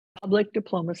Public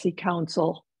Diplomacy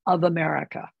Council of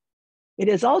America. It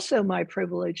is also my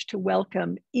privilege to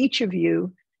welcome each of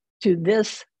you to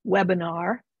this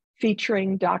webinar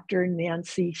featuring Dr.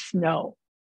 Nancy Snow.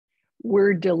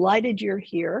 We're delighted you're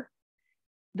here.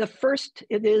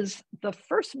 It is the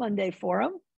first Monday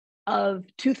Forum of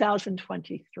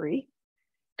 2023,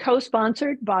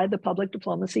 co-sponsored by the Public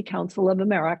Diplomacy Council of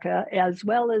America, as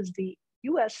well as the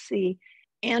USC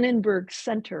Annenberg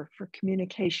Center for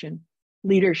Communication,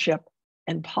 Leadership,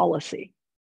 and Policy.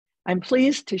 I'm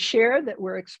pleased to share that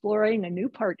we're exploring a new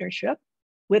partnership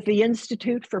with the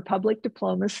Institute for Public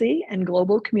Diplomacy and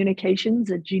Global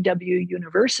Communications at GW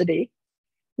University,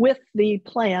 with the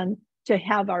plan to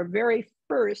have our very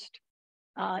first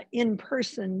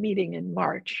in-person meeting in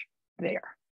March there.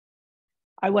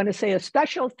 I want to say a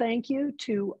special thank you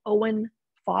to Owen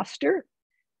Foster,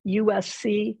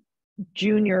 USC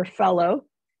Junior Fellow.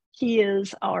 He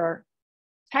is our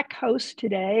tech host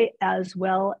today, as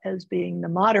well as being the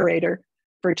moderator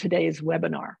for today's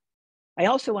webinar. I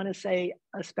also want to say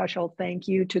a special thank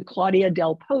you to Claudia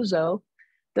Del Pozo,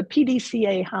 the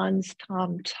PDCA Hans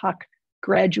Tom Tuck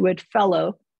Graduate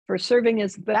Fellow, for serving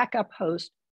as backup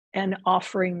host and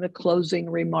offering the closing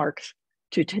remarks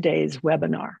to today's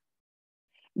webinar.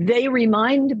 They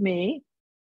remind me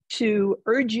to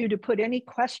urge you to put any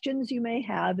questions you may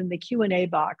have in the Q&A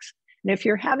box. And if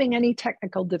you're having any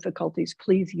technical difficulties,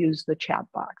 please use the chat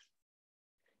box.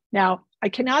 Now, I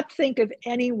cannot think of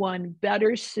anyone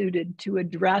better suited to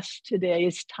address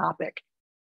today's topic,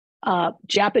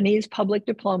 Japanese public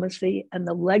diplomacy and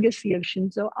the legacy of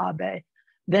Shinzo Abe,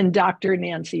 than Dr.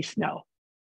 Nancy Snow.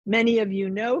 Many of you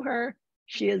know her.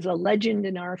 She is a legend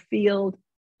in our field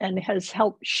and has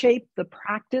helped shape the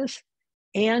practice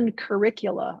and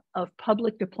curricula of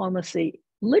public diplomacy,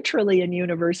 literally in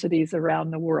universities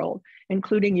around the world,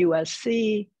 including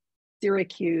USC,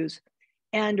 Syracuse,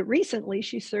 and recently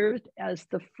she served as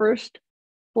the first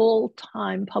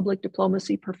full-time public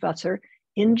diplomacy professor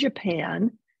in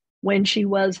Japan when she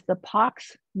was the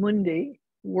Pax Mundi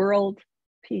World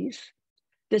Peace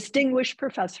Distinguished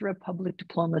Professor of Public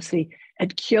Diplomacy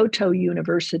at Kyoto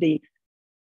University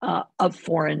of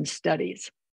Foreign Studies.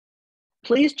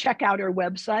 Please check out our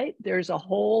website. There's a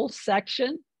whole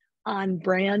section on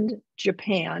Brand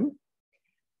Japan.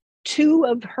 2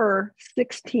 of her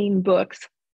 16 books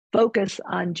focus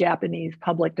on Japanese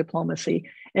public diplomacy,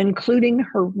 including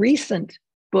her recent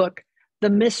book, The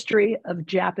Mystery of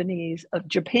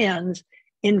Japan's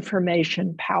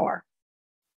Information Power.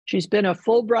 She's been a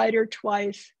Fulbrighter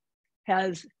twice,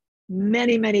 has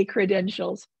many, many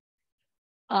credentials.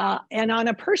 And on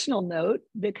a personal note,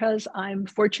 because I'm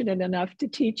fortunate enough to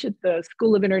teach at the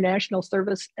School of International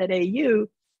Service at AU,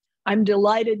 I'm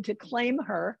delighted to claim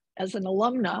her as an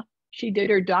alumna. She did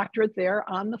her doctorate there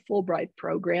on the Fulbright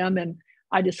program, and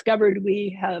I discovered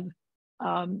we have,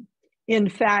 in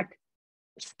fact,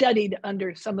 studied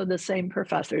under some of the same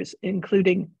professors,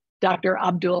 including Dr.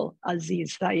 Abdul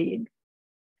Aziz Saeed.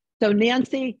 So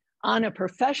Nancy, on a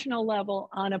professional level,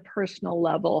 on a personal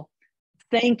level,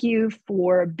 thank you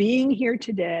for being here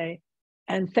today,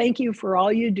 and thank you for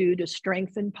all you do to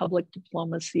strengthen public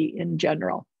diplomacy in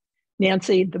general.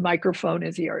 Nancy, the microphone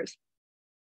is yours.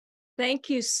 Thank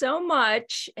you so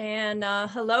much, and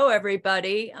hello,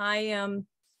 everybody. I am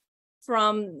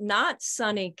from not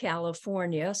sunny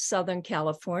California, Southern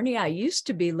California. I used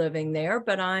to be living there,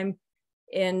 but I'm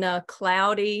in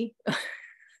cloudy,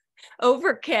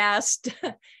 overcast,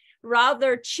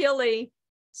 rather chilly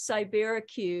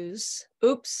Syracuse,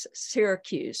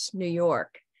 New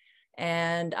York.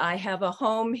 And I have a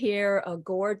home here, a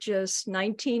gorgeous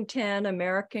 1910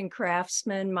 American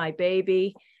Craftsman, my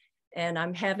baby, and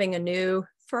I'm having a new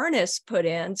furnace put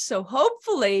in. So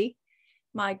hopefully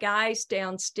my guys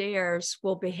downstairs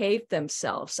will behave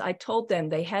themselves. I told them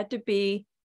they had to be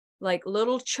like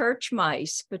little church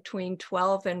mice between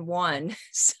 12 and 1.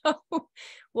 So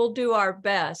we'll do our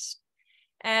best.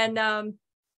 And,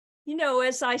 you know,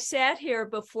 as I sat here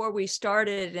before we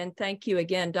started, and thank you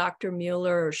again, Dr.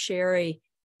 Mueller or Sherry,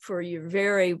 for your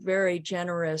very, very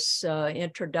generous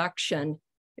introduction.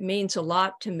 It means a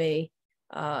lot to me.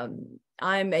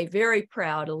 I'm a very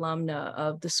proud alumna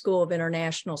of the School of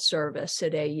International Service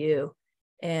at AU.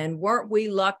 And weren't we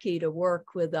lucky to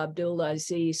work with Abdul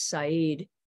Aziz Saeed,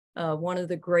 one of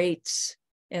the greats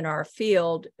in our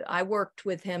field. I worked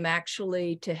with him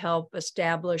actually to help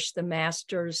establish the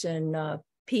Masters in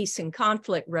Peace and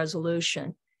Conflict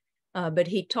Resolution, but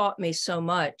he taught me so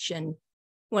much. And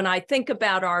when I think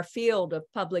about our field of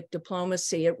public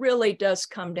diplomacy, it really does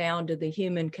come down to the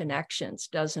human connections,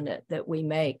 doesn't it, that we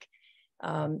make.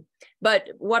 But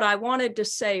what I wanted to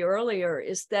say earlier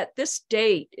is that this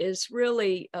date is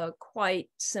really quite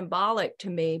symbolic to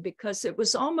me, because it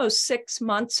was almost 6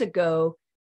 months ago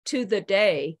to the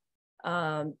day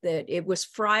that it was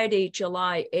Friday,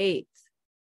 July 8th,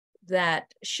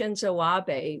 that Shinzo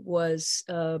Abe was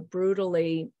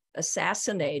brutally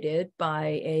assassinated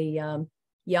by a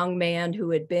young man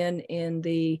who had been in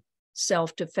the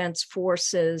self-defense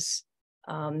forces,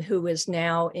 who is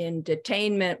now in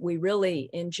detainment. We really,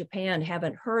 in Japan,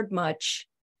 haven't heard much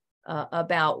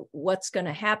about what's going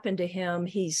to happen to him.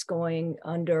 He's going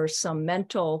under some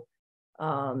mental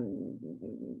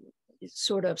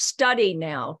sort of study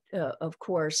now, of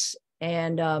course.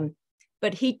 And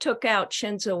but he took out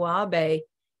Shinzo Abe,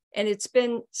 and it's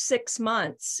been 6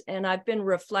 months, and I've been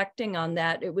reflecting on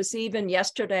that. It was even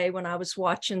yesterday when I was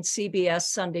watching CBS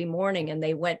Sunday Morning, and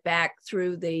they went back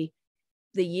through the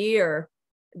year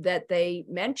that they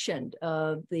mentioned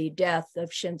the death of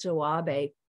Shinzo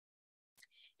Abe.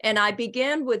 And I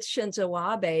began with Shinzo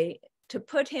Abe to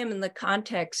put him in the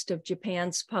context of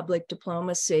Japan's public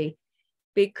diplomacy,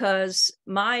 because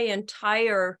my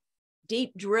entire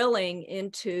deep drilling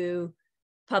into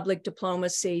public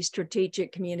diplomacy,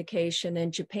 strategic communication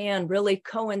in Japan really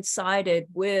coincided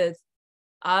with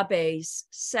Abe's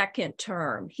second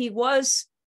term. He was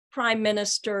prime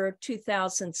minister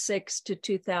 2006 to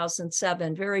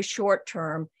 2007, very short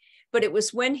term, but it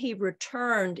was when he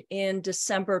returned in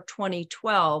December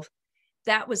 2012,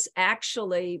 that was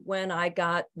actually when I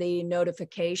got the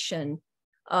notification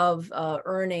of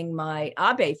earning my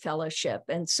Abe Fellowship.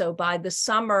 And so by the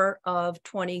summer of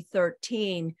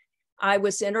 2013, I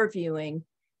was interviewing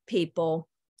people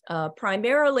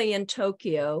primarily in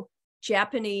Tokyo,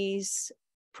 Japanese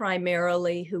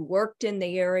primarily, who worked in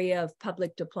the area of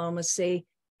public diplomacy,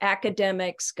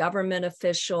 academics, government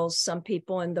officials, some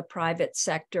people in the private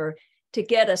sector, to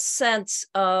get a sense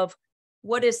of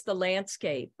what is the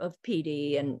landscape of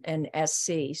PD and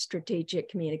SC, strategic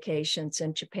communications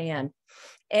in Japan.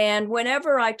 And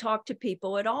whenever I talked to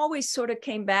people, it always sort of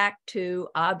came back to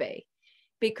Abe,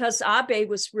 because Abe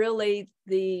was really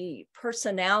the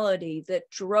personality that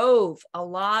drove a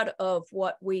lot of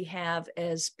what we have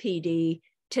as PD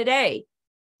today.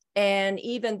 And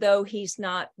even though he's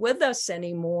not with us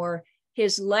anymore,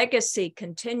 his legacy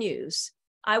continues.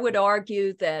 I would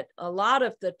argue that a lot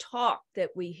of the talk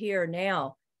that we hear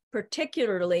now,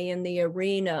 particularly in the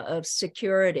arena of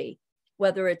security,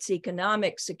 whether it's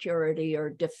economic security or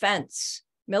defense,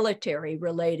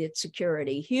 military-related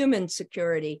security, human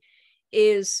security,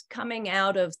 is coming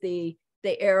out of the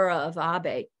era of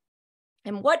Abe.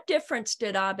 And what difference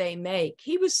did Abe make?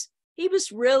 He was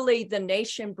really the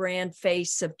nation brand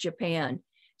face of Japan.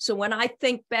 So when I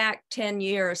think back 10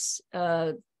 years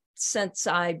since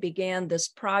I began this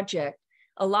project,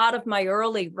 a lot of my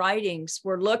early writings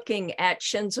were looking at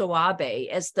Shinzo Abe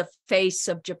as the face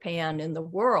of Japan in the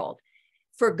world,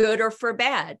 for good or for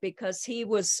bad, because he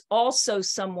was also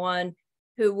someone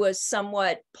who was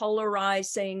somewhat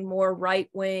polarizing, more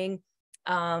right-wing.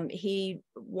 He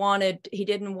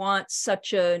didn't want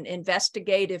such an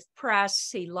investigative press.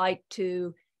 He liked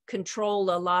to control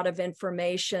a lot of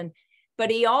information, but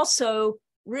he also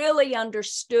really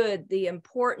understood the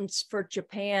importance for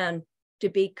Japan to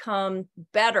become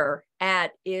better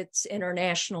at its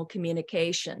international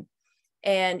communication.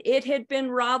 And it had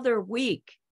been rather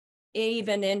weak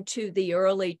even into the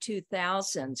early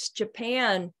 2000s.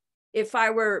 Japan, if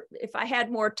I had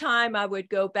more time, I would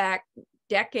go back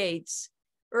decades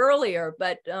earlier,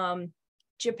 but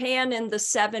Japan in the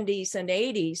 70s and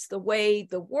 80s, the way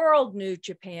the world knew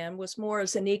Japan was more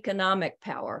as an economic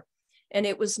power, and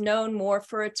it was known more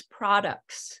for its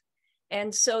products.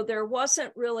 And so there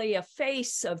wasn't really a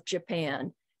face of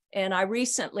Japan. And I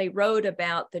recently wrote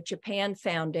about the Japan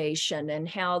Foundation and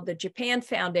how the Japan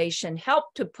Foundation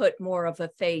helped to put more of a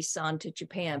face onto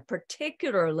Japan,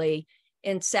 particularly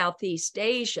in Southeast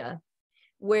Asia,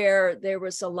 where there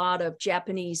was a lot of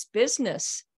Japanese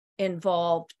business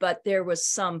involved, but there was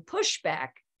some pushback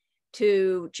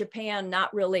to Japan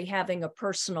not really having a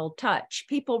personal touch.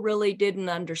 People really didn't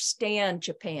understand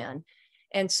Japan.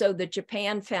 And so the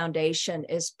Japan Foundation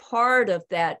is part of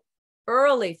that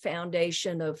early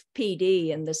foundation of PD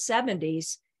in the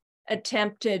 70s,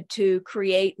 attempted to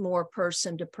create more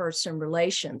person-to-person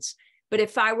relations. But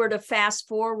if I were to fast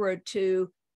forward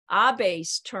to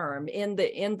Abe's term in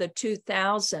the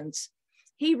 2000s,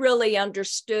 he really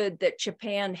understood that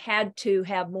Japan had to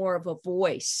have more of a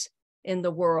voice in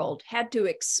the world, had to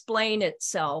explain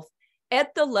itself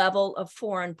at the level of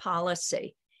foreign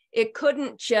policy. It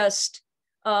couldn't just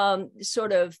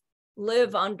sort of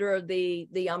live under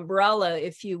the umbrella,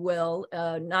 if you will,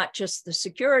 not just the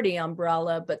security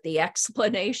umbrella, but the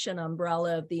explanation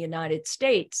umbrella of the United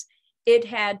States, it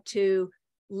had to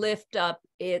lift up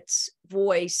its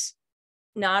voice,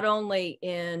 not only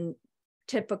in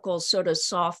typical sort of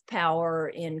soft power,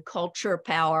 in culture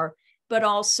power, but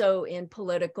also in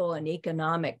political and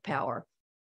economic power.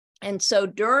 And so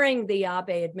during the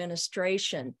Abe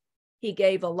administration, he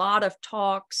gave a lot of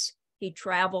talks. He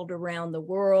traveled around the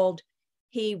world.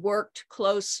 He worked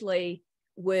closely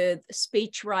with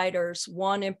speechwriters.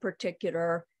 One in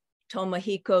particular,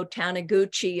 Tomohiko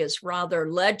Taniguchi, is rather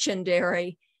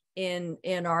legendary in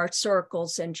our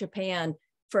circles in Japan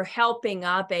for helping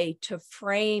Abe to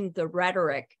frame the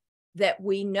rhetoric that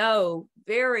we know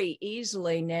very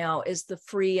easily now is the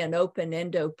free and open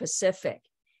Indo-Pacific.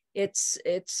 It's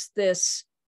this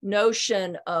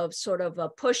notion of sort of a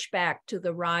pushback to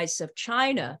the rise of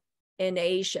China in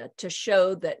Asia to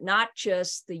show that not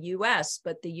just the US,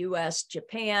 but the US,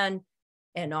 Japan,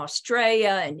 and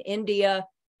Australia, and India,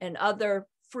 and other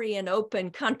free and open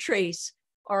countries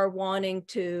are wanting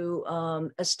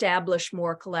to establish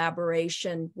more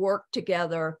collaboration, work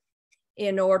together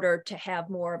in order to have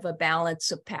more of a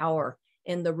balance of power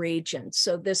in the region.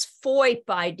 So this FOIP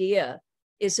idea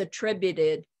is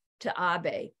attributed to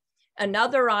Abe.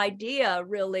 Another idea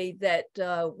really that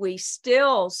we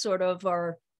still sort of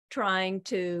are trying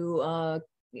to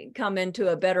come into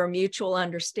a better mutual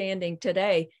understanding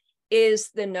today is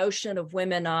the notion of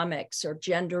womenomics or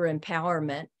gender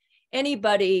empowerment.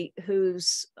 Anybody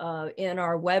who's in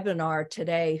our webinar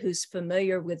today who's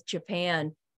familiar with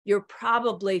Japan, you're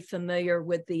probably familiar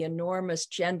with the enormous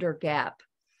gender gap.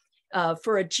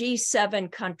 For a G7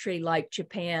 country like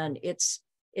Japan, it's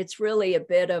really a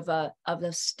bit of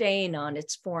a stain on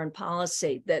its foreign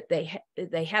policy that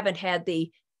they haven't had the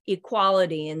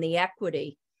equality and the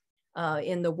equity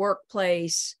in the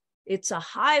workplace. It's a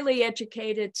highly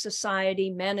educated society.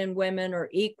 Men and women are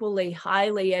equally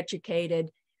highly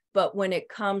educated. But when it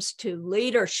comes to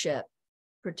leadership,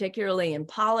 particularly in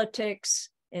politics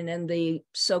and in the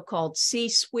so-called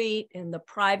C-suite, in the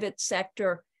private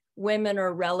sector, women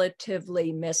are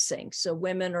relatively missing. So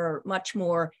women are much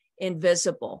more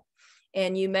invisible.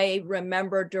 And you may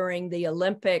remember during the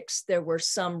Olympics, there were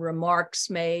some remarks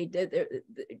made.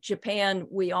 Japan,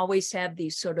 we always have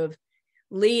these sort of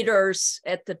leaders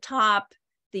at the top,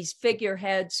 these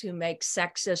figureheads who make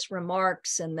sexist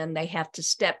remarks, and then they have to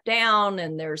step down.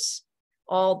 And there's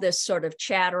all this sort of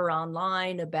chatter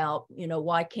online about,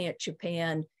 why can't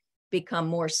Japan become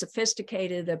more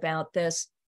sophisticated about this?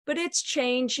 But it's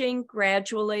changing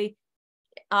gradually.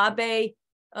 Abe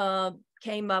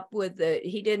came up with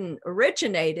he didn't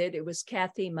originate it. It was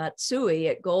Kathy Matsui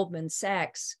at Goldman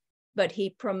Sachs, but he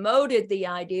promoted the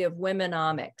idea of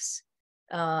womenomics.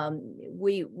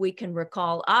 We can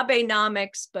recall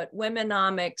Abenomics, but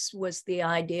womenomics was the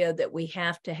idea that we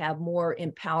have to have more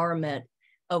empowerment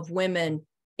of women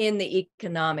in the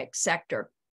economic sector.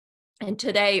 And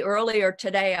earlier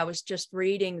today, I was just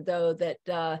reading though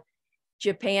that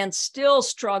Japan still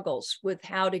struggles with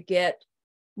how to get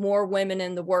more women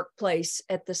in the workplace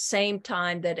at the same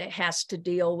time that it has to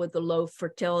deal with the low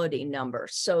fertility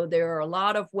numbers. So there are a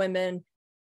lot of women,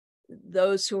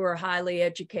 those who are highly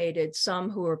educated, some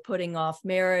who are putting off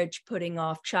marriage, putting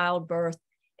off childbirth,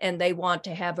 and they want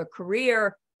to have a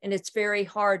career, and it's very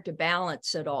hard to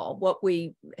balance it all. What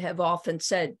we have often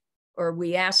said, or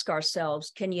we ask ourselves,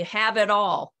 can you have it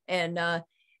all? And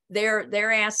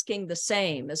they're asking the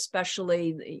same,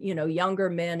 especially younger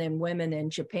men and women in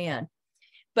Japan.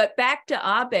 But back to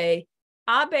Abe.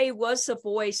 Abe was the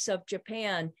voice of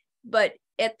Japan, but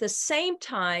at the same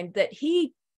time that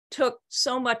he took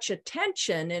so much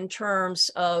attention in terms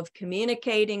of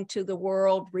communicating to the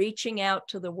world, reaching out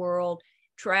to the world,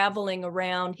 traveling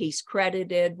around. He's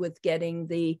credited with getting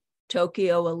the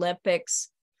Tokyo Olympics.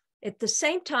 At the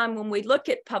same time, when we look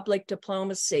at public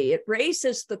diplomacy, it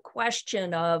raises the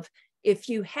question of if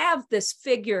you have this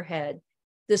figurehead,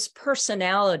 this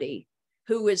personality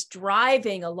who is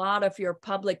driving a lot of your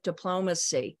public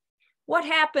diplomacy, what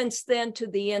happens then to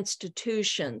the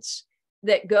institutions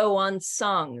that go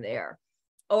unsung there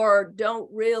or don't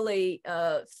really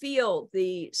feel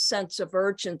the sense of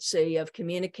urgency of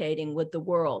communicating with the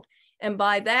world? And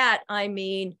by that, I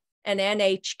mean an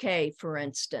NHK, for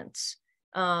instance.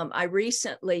 I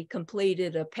recently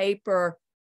completed a paper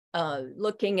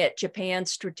looking at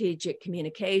Japan's strategic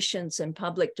communications and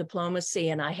public diplomacy,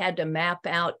 and I had to map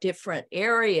out different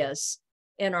areas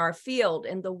in our field.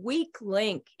 And the weak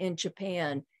link in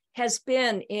Japan has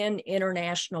been in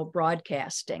international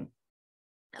broadcasting.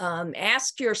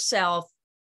 Ask yourself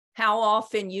how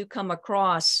often you come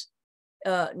across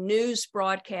news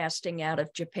broadcasting out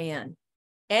of Japan.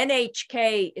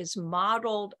 NHK is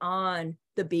modeled on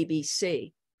the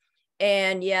BBC.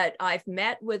 And yet I've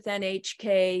met with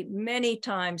NHK many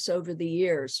times over the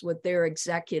years with their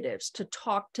executives to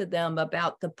talk to them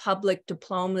about the public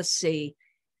diplomacy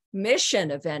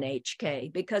mission of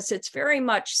NHK, because it's very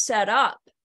much set up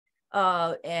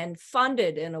and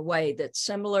funded in a way that's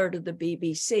similar to the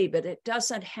BBC, but it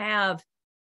doesn't have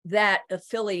that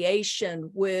affiliation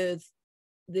with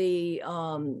the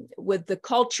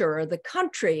culture or the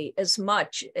country as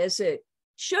much as it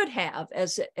should have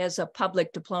as a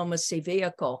public diplomacy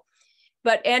vehicle.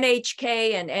 But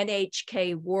NHK and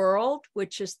NHK World,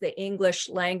 which is the English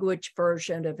language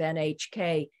version of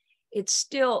NHK,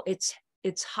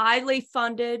 it's highly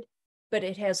funded, but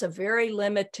it has a very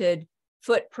limited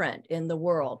footprint in the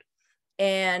world.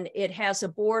 And it has a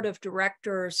board of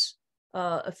directors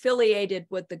affiliated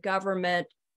with the government.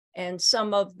 And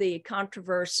some of the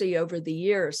controversy over the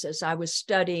years, as I was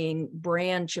studying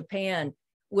Brand Japan,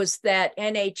 was that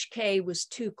NHK was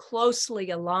too closely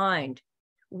aligned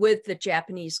with the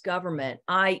Japanese government,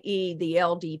 i.e. the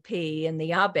LDP and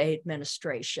the Abe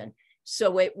administration.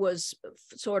 So it was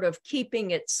sort of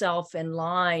keeping itself in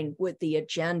line with the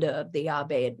agenda of the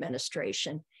Abe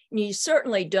administration. And you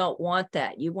certainly don't want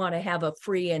that. You want to have a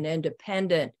free and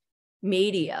independent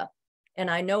media. And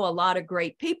I know a lot of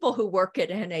great people who work at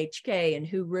NHK and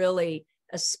who really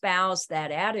espouse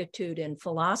that attitude and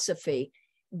philosophy,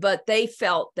 but they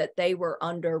felt that they were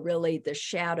under really the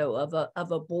shadow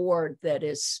of a board that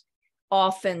is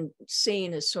often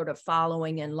seen as sort of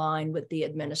following in line with the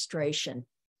administration.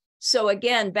 So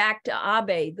again, back to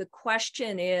Abe, the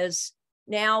question is,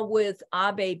 now with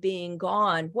Abe being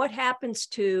gone, what happens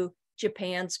to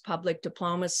Japan's public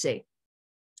diplomacy?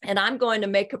 And I'm going to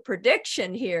make a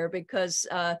prediction here because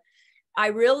I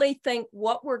really think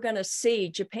what we're going to see,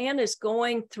 Japan is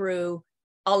going through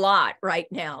a lot right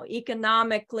now.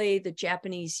 Economically, the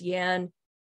Japanese yen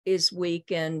is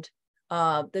weakened.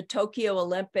 The Tokyo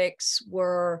Olympics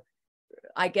were,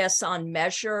 I guess, on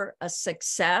measure a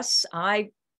success. I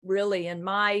really, in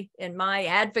my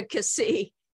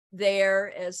advocacy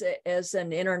there as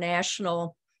an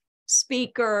international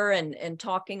speaker and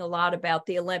talking a lot about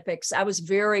the Olympics, I was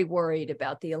very worried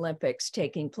about the Olympics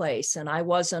taking place, and I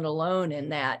wasn't alone in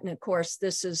that. And of course,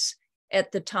 this is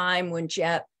at the time when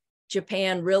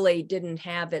Japan really didn't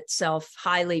have itself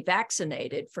highly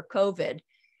vaccinated for COVID.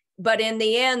 But in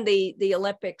the end, the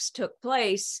Olympics took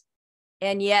place.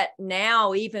 And yet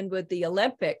now, even with the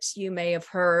Olympics, you may have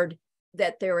heard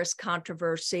that there is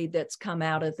controversy that's come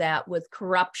out of that with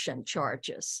corruption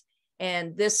charges.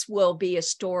 And this will be a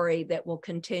story that will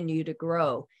continue to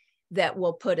grow, that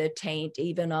will put a taint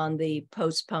even on the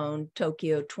postponed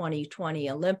Tokyo 2020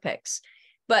 Olympics.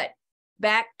 But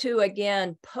back to,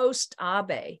 again,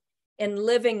 post-Abe and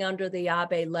living under the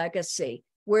Abe legacy,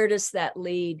 where does that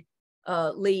leave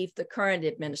the current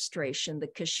administration, the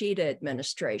Kishida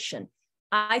administration?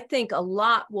 I think a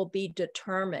lot will be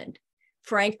determined,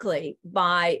 frankly,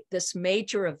 by this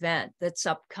major event that's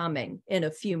upcoming in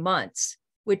a few months,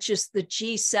 which is the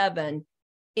G7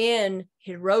 in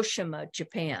Hiroshima,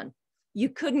 Japan. You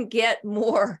couldn't get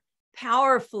more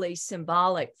powerfully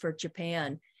symbolic for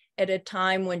Japan at a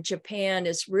time when Japan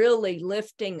is really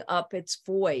lifting up its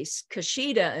voice,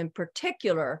 Kishida in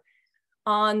particular,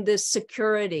 on the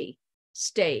security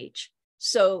stage.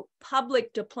 So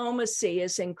public diplomacy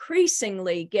is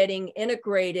increasingly getting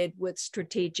integrated with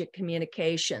strategic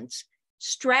communications.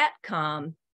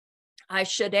 Stratcom, I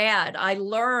should add, I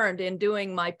learned in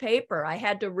doing my paper, I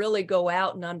had to really go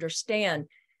out and understand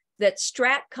that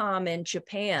Stratcom in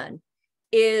Japan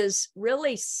is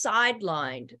really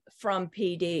sidelined from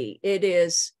PD. It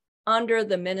is under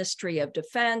the Ministry of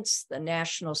Defense, the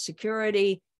National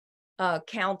Security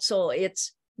Council.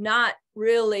 It's not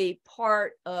really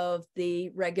part of the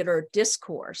regular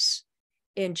discourse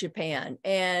in Japan.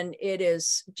 And it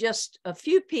is just a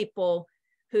few people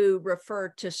who refer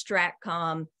to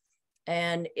Stratcom,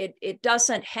 and it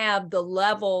doesn't have the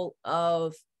level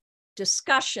of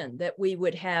discussion that we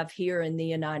would have here in the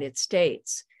United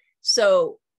States.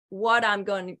 So what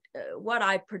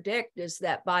I predict is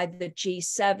that by the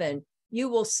G7, you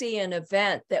will see an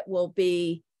event that will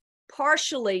be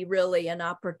partially really an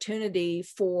opportunity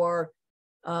for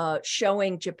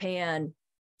showing Japan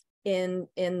in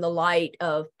the light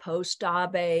of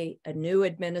post-Abe, a new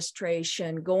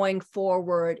administration, going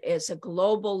forward as a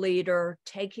global leader,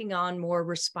 taking on more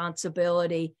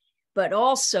responsibility. But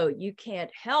also, you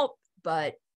can't help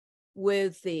but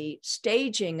with the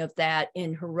staging of that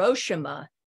in Hiroshima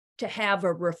to have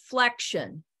a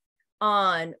reflection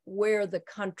on where the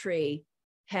country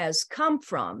has come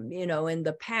from, in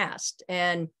the past.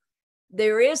 And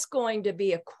there is going to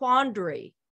be a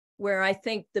quandary where I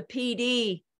think the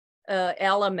PD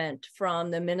element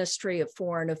from the Ministry of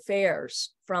Foreign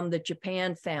Affairs, from the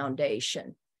Japan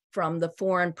Foundation, from the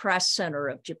Foreign Press Center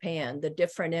of Japan, the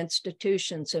different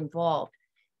institutions involved,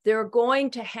 they're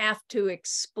going to have to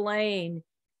explain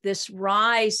this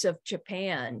rise of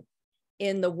Japan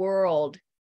in the world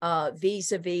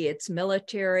vis-a-vis its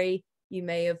military. You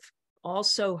may have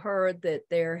also heard that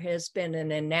there has been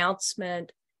an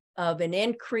announcement of an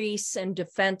increase in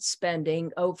defense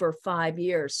spending over 5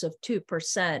 years of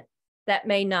 2%. That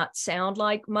may not sound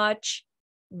like much,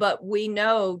 but we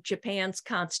know Japan's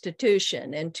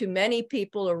constitution, and to many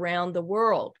people around the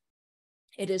world,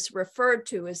 it is referred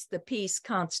to as the peace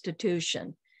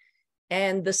constitution.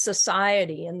 And the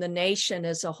society and the nation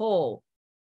as a whole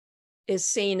is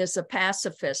seen as a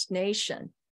pacifist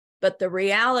nation. But the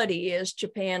reality is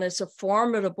Japan is a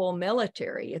formidable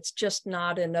military. It's just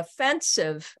not an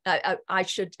offensive,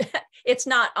 it's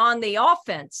not on the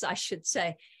offense, I should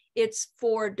say. It's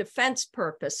for defense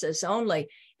purposes only.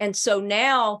 And so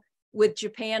now with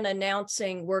Japan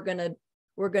announcing we're going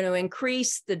to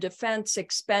increase the defense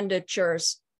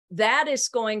expenditures, that is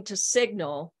going to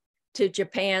signal to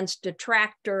Japan's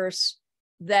detractors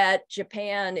that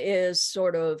Japan is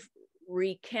sort of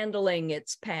rekindling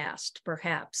its past,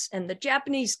 perhaps. And the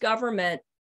Japanese government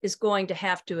is going to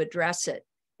have to address it.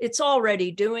 It's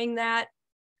already doing that.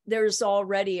 There's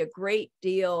already a great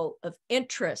deal of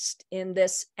interest in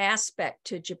this aspect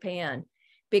to Japan,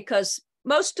 because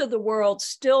most of the world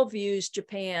still views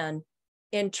Japan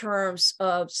in terms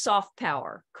of soft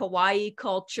power, kawaii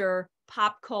culture,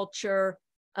 pop culture,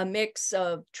 a mix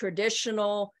of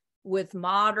traditional with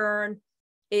modern.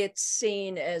 It's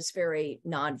seen as very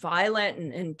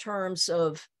nonviolent in terms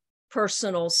of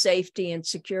personal safety and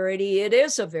security. It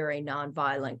is a very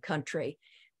nonviolent country.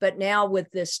 But now with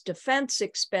this defense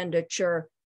expenditure,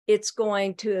 it's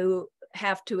going to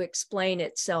have to explain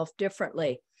itself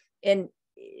differently. And,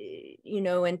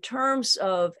 in terms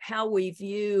of how we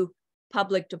view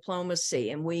public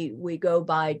diplomacy, and we go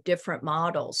by different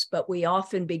models, but we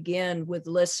often begin with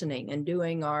listening and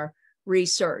doing our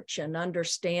research and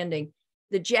understanding.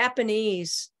 The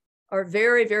Japanese are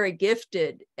very, very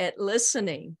gifted at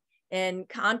listening and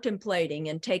contemplating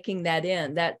and taking that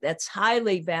in. That's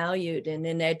highly valued in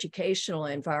an educational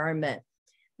environment.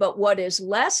 But what is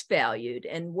less valued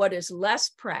and what is less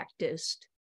practiced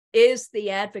is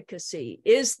the advocacy,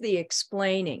 is the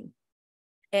explaining,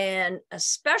 and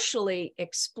especially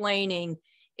explaining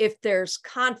if there's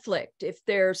conflict, if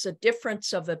there's a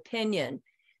difference of opinion.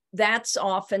 That's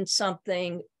often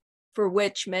something for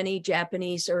which many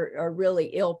Japanese are really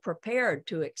ill prepared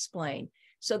to explain.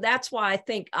 So that's why I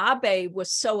think Abe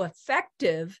was so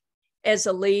effective as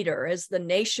a leader, as the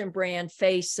nation brand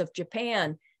face of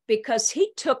Japan, because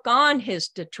he took on his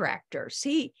detractors.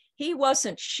 He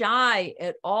wasn't shy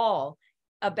at all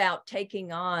about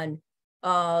taking on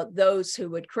those who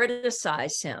would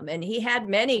criticize him. And he had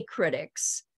many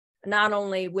critics, not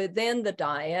only within the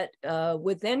Diet,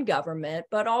 within government,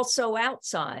 but also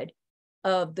outside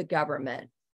of the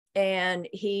government. And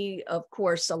he, of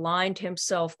course, aligned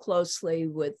himself closely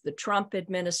with the Trump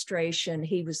administration.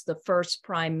 He was the first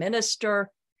prime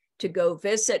minister to go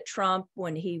visit Trump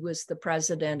when he was the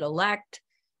president-elect,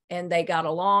 and they got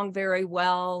along very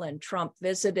well, and Trump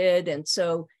visited. And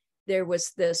so there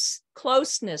was this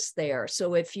closeness there.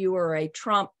 So if you were a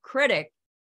Trump critic,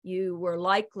 you were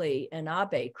likely an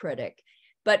Abe critic.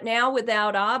 But now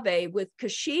without Abe, with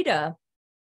Kishida,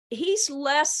 he's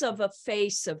less of a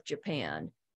face of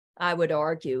Japan, I would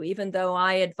argue, even though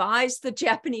I advise the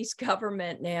Japanese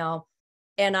government now.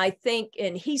 And I think,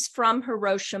 and he's from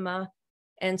Hiroshima.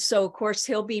 And so, of course,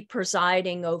 he'll be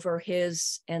presiding over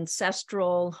his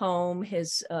ancestral home,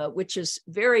 which is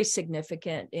very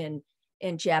significant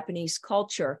in Japanese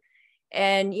culture.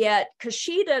 And yet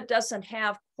Kishida doesn't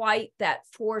have quite that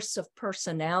force of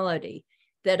personality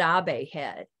that Abe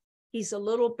had. He's a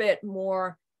little bit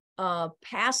more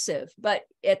passive, but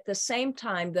at the same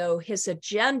time, though, his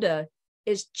agenda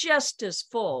is just as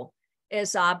full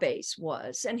as Abe's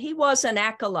was. And he was an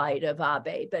acolyte of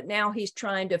Abe, but now he's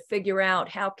trying to figure out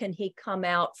how can he come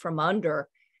out from under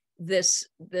this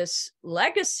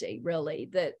legacy, really,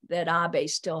 that Abe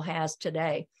still has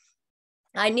today.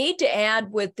 I need to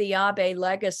add with the Abe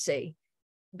legacy,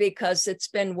 because it's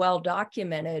been well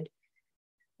documented,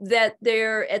 that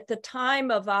there, at the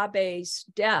time of Abe's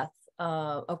death,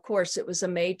 of course, it was a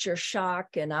major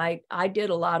shock, and I did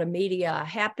a lot of media. I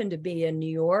happened to be in New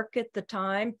York at the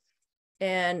time,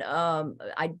 and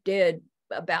I did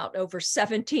about over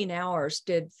 17 hours,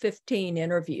 did 15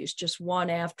 interviews, just one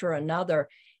after another.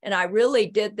 And I really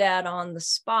did that on the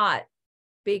spot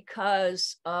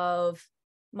because of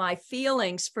my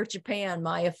feelings for Japan,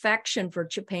 my affection for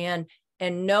Japan,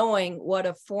 and knowing what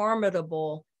a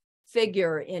formidable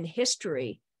figure in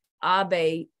history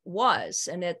Abe was.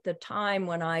 And at the time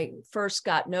when I first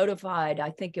got notified, I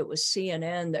think it was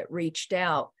CNN that reached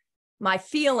out, my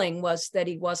feeling was that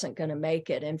he wasn't going to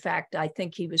make it. In fact, I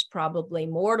think he was probably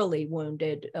mortally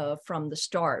wounded from the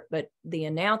start, but the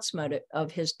announcement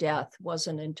of his death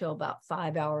wasn't until about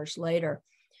 5 hours later.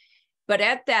 But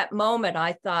at that moment,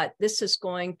 I thought this is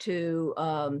going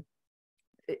to,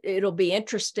 it'll be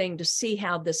interesting to see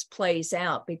how this plays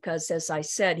out, because as I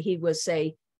said, he was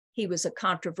a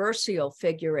controversial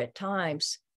figure at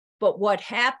times. But what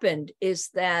happened is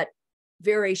that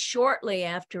very shortly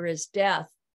after his death,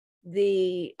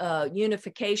 the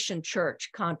Unification Church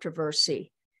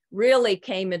controversy really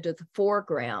came into the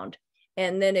foreground.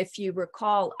 And then if you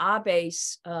recall,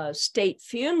 Abe's state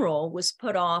funeral was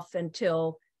put off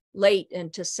until late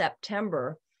into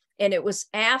September. And it was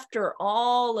after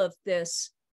all of this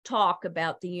talk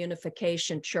about the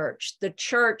Unification Church. The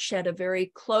church had a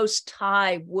very close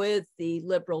tie with the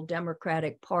Liberal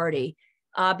Democratic Party,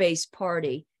 Abe's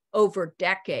party, over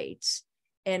decades,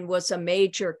 and was a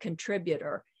major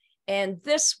contributor. And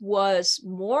this was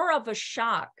more of a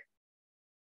shock,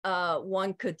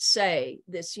 one could say,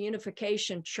 this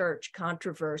Unification Church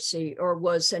controversy, or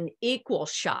was an equal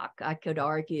shock, I could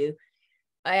argue,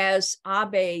 as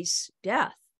Abe's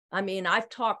death. I mean, I've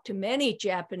talked to many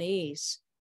Japanese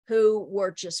who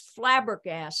were just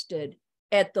flabbergasted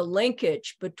at the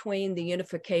linkage between the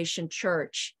Unification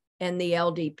Church and the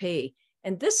LDP.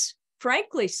 And this,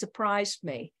 frankly, surprised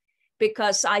me,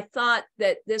 because I thought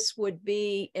that this would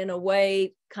be, in a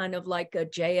way, kind of like a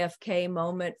JFK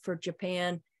moment for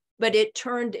Japan, but it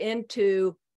turned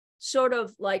into sort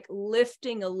of like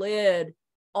lifting a lid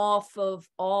off of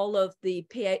all of the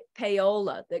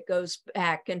payola that goes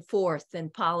back and forth in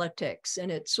politics.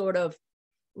 And it sort of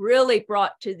really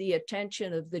brought to the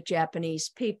attention of the Japanese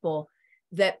people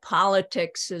that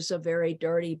politics is a very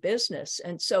dirty business.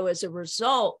 And so as a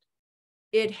result,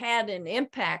 it had an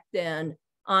impact then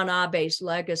on Abe's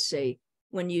legacy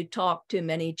when you talk to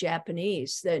many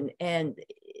Japanese, and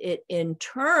it in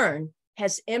turn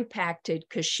has impacted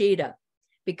Kishida,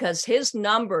 because his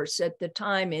numbers at the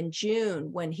time in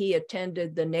June, when he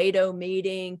attended the NATO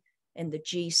meeting and the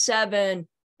G7,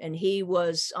 and he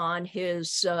was on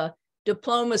his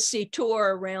diplomacy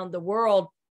tour around the world,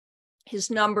 his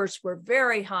numbers were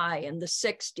very high in the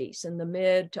 60s, in the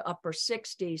mid to upper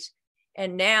 60s.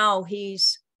 And now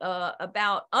he's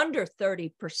about under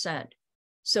 30%.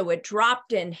 So it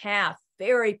dropped in half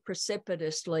very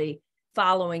precipitously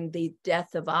following the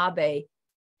death of Abe,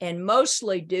 and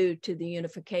mostly due to the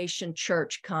Unification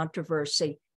Church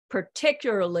controversy,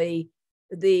 particularly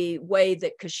the way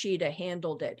that Kishida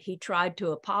handled it. He tried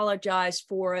to apologize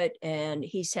for it, and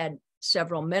he's had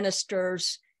several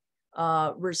ministers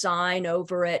resign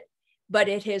over it, but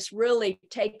it has really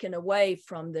taken away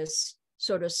from this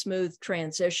sort of smooth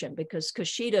transition, because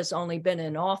Kishida's only been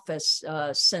in office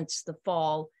since the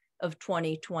fall of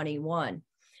 2021.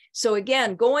 So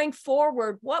again, going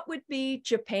forward, what would be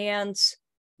Japan's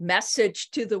message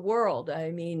to the world?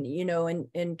 I mean, you know,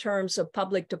 in terms of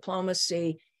public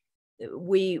diplomacy,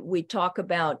 we talk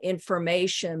about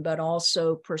information, but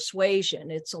also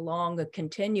persuasion. It's along a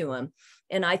continuum.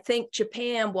 And I think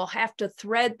Japan will have to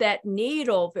thread that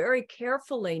needle very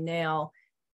carefully now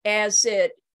as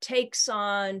it takes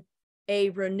on a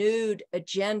renewed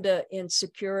agenda in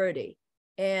security.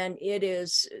 And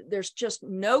there's just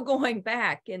no going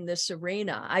back in this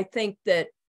arena. I think that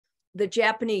the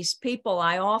Japanese people,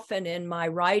 I often in my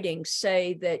writings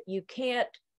say that you can't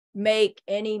make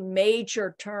any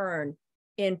major turn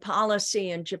in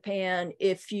policy in Japan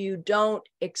if you don't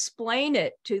explain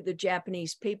it to the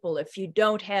Japanese people, if you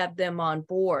don't have them on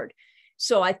board.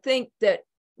 So I think that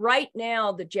right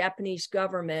now the Japanese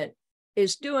government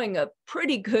is doing a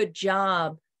pretty good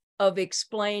job of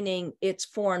explaining its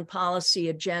foreign policy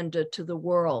agenda to the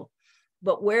world.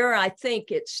 But where I think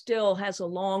it still has a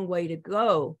long way to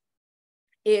go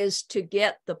is to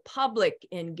get the public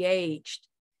engaged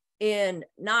in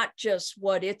not just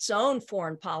what its own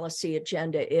foreign policy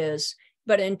agenda is,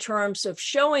 but in terms of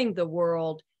showing the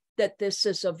world that this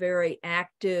is a very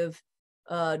active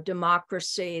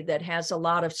democracy that has a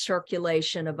lot of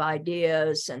circulation of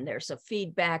ideas, and there's a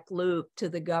feedback loop to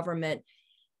the government.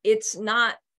 It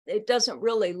doesn't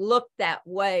really look that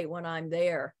way when I'm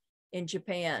there in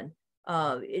Japan.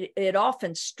 It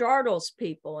often startles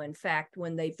people, in fact,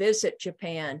 when they visit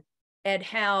Japan, at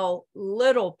how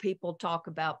little people talk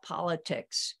about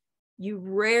politics. You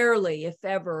rarely, if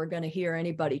ever, are going to hear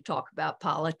anybody talk about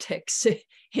politics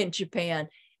in Japan,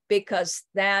 because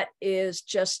that is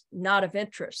just not of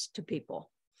interest to people.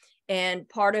 And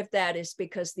part of that is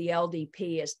because the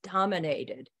LDP has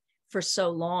dominated for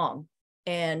so long.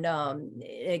 And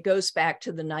it goes back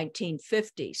to the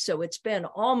 1950s. So it's been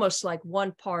almost like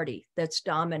one party that's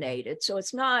dominated. So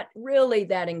it's not really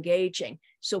that engaging.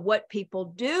 So what people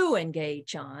do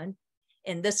engage on,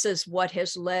 and this is what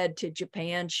has led to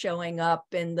Japan showing up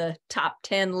in the top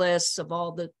 10 lists of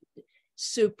all the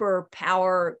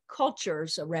superpower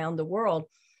cultures around the world,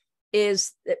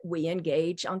 is that we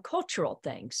engage on cultural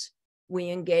things.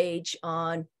 We engage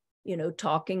on,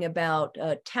 talking about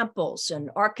temples and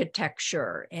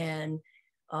architecture and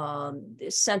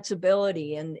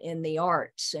sensibility in the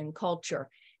arts and culture.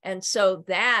 And so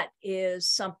that is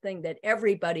something that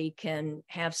everybody can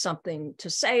have something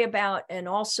to say about. And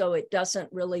also it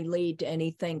doesn't really lead to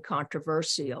anything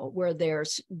controversial where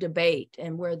there's debate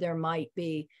and where there might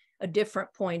be a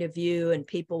different point of view and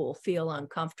people will feel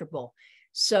uncomfortable.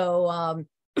 So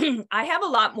I have a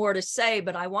lot more to say,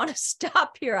 but I want to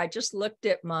stop here. I just looked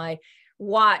at my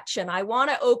watch and I want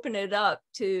to open it up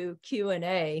to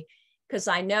Q&A, because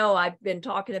I know I've been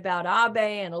talking about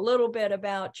Abe and a little bit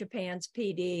about Japan's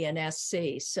PD and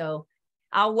SC. So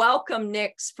I'll welcome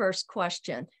Nick's first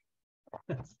question.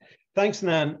 Thanks,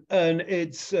 Nan. And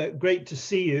it's great to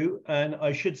see you. And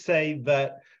I should say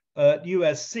that at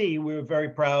USC, we were very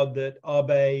proud that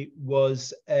Abe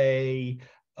was a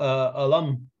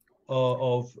alum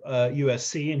of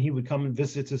USC, and he would come and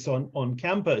visit us on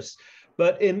campus.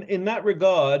 But in that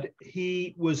regard,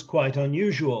 he was quite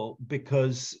unusual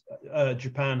because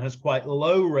Japan has quite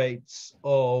low rates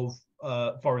of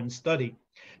foreign study.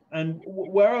 And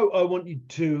where I want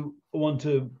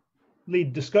to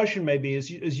lead discussion maybe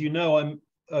is, as you know, I'm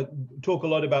talk a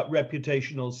lot about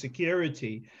reputational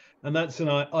security, and that's an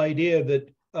idea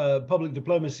that public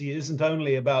diplomacy isn't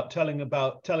only about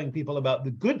telling people about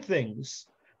the good things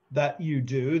that you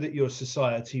do, that your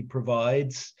society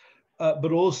provides,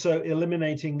 but also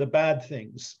eliminating the bad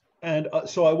things. And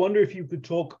so I wonder if you could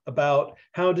talk about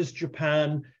how does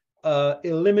Japan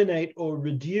eliminate or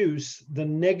reduce the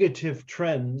negative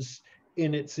trends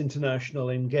in its international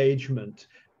engagement.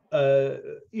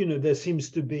 There seems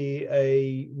to be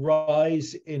a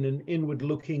rise in an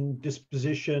inward-looking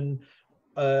disposition.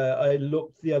 I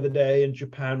looked the other day and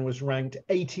Japan was ranked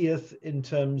 80th in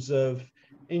terms of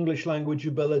English language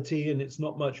ability, and it's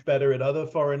not much better at other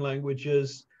foreign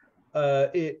languages.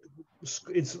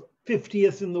 It's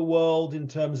 50th in the world in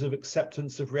terms of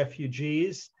acceptance of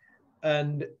refugees.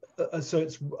 And so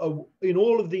it's in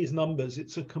all of these numbers,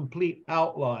 it's a complete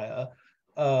outlier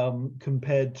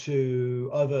compared to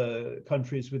other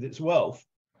countries with its wealth.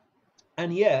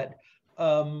 And yet,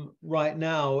 right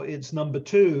now, it's number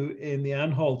 2 in the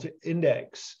Anhalt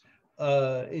Index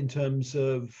in terms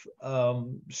of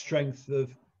strength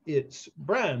of its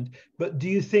brand. But do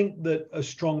you think that a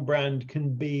strong brand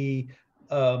can be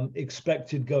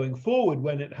expected going forward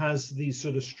when it has these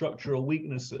sort of structural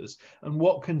weaknesses? And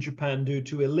what can Japan do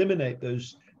to eliminate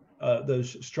those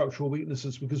structural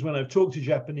weaknesses? Because when I've talked to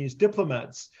Japanese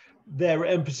diplomats, their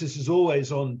emphasis is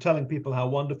always on telling people how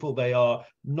wonderful they are,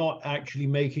 not actually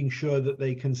making sure that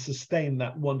they can sustain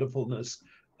that wonderfulness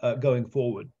going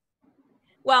forward.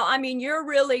 Well, I mean, you're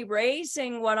really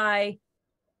raising what I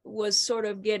was sort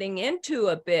of getting into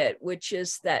a bit, which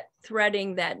is that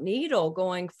threading that needle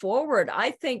going forward. I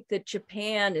think that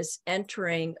Japan is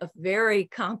entering a very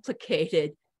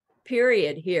complicated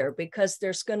period here because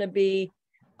there's going to be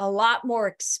a lot more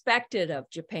expected of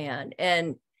Japan.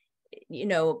 And,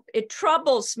 it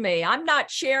troubles me. I'm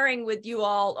not sharing with you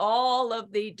all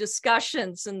of the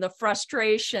discussions and the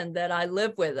frustration that I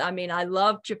live with. I mean, I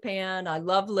love Japan. I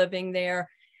love living there.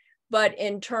 But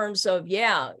in terms of,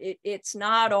 it's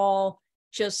not all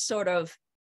just sort of,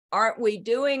 aren't we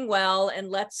doing well? And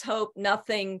let's hope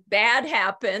nothing bad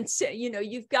happens.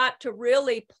 You've got to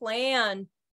really plan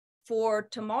for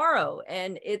tomorrow.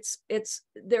 And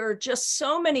there are just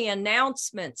so many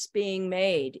announcements being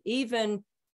made, even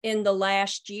in the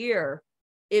last year.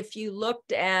 If you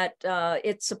looked at,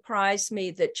 it surprised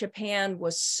me that Japan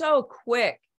was so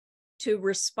quick to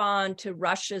respond to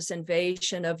Russia's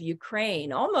invasion of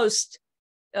Ukraine. Almost,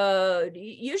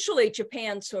 usually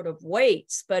Japan sort of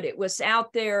waits, but it was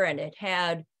out there and it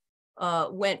had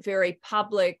went very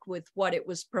public with what it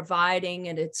was providing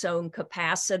in its own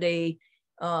capacity,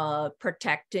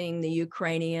 protecting the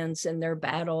Ukrainians in their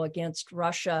battle against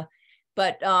Russia.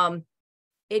 But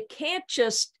it can't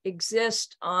just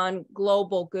exist on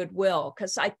global goodwill,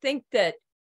 because I think that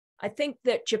I think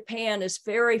that Japan is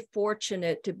very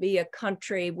fortunate to be a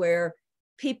country where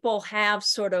people have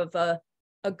sort of a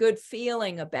good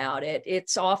feeling about it.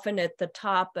 It's often at the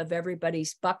top of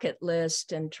everybody's bucket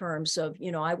list in terms of,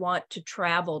 you know, I want to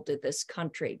travel to this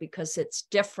country because it's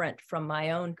different from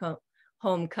my own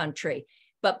home country.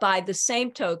 But by the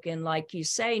same token, like you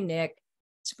say, Nick,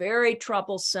 it's very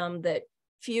troublesome that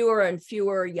fewer and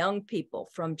fewer young people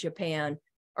from Japan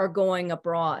are going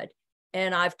abroad.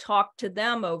 And I've talked to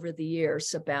them over the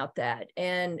years about that.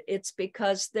 And it's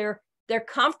because they're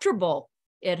comfortable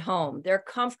at home. They're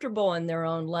comfortable in their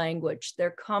own language. They're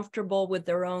comfortable with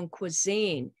their own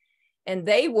cuisine. And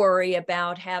they worry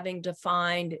about having to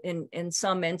find, in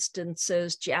some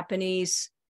instances, Japanese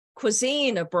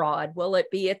cuisine abroad. Will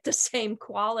it be at the same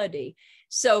quality?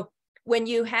 So when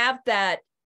you have that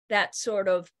sort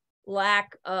of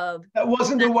lack of... That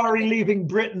wasn't a worry leaving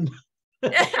Britain.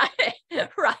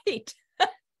 Right.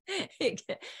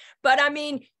 But I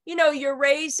mean, you know, you're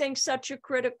raising such a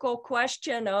critical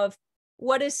question of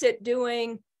what is it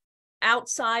doing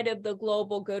outside of the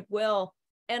global goodwill?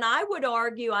 And I would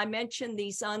argue, I mentioned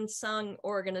these unsung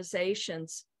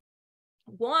organizations.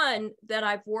 One that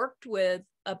I've worked with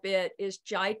a bit is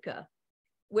JICA,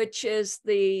 which is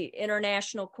the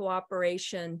International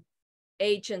Cooperation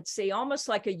Agency, almost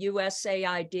like a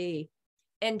USAID.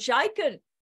 And JICA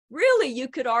really, you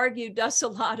could argue, does a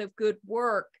lot of good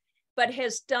work, but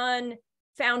has done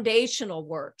foundational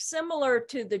work, similar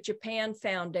to the Japan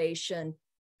Foundation.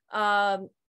 And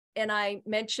I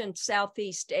mentioned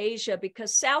Southeast Asia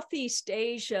because Southeast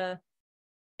Asia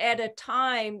at a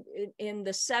time in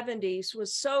the 70s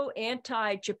was so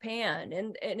anti-Japan.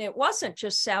 And it wasn't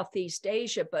just Southeast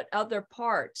Asia, but other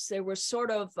parts. There was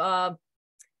sort of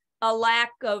a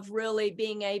lack of really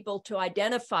being able to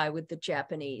identify with the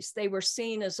Japanese. They were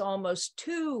seen as almost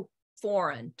too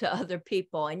foreign to other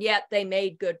people, and yet they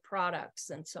made good products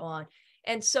and so on.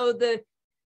 And so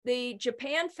the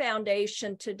Japan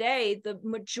Foundation today, the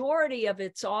majority of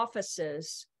its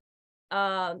offices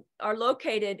are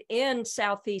located in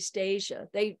Southeast Asia.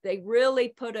 They really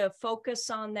put a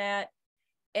focus on that,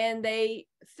 and they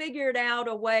figured out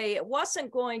a way. It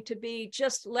wasn't going to be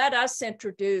just let us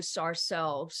introduce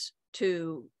ourselves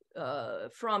to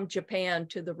from Japan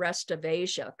to the rest of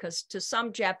Asia, because to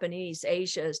some Japanese,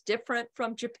 Asia is different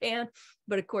from Japan,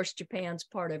 but of course, Japan's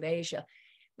part of Asia.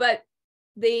 But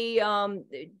the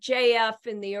JF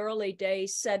in the early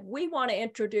days said, we want to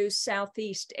introduce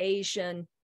Southeast Asian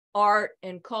art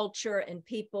and culture and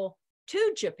people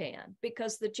to Japan,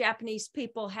 because the Japanese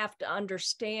people have to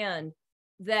understand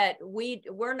that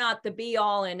we're not the be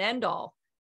all and end all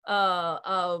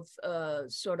of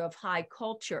sort of high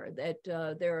culture, that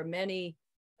there are many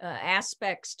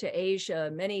aspects to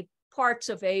Asia, many parts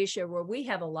of Asia where we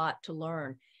have a lot to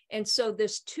learn. And so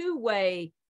this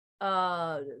two-way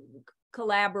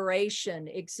collaboration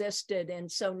existed.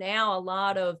 And so now a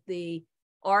lot of the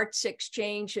arts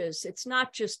exchanges, it's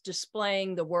not just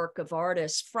displaying the work of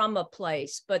artists from a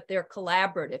place, but they're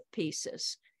collaborative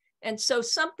pieces. And so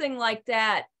something like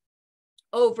that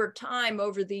over time,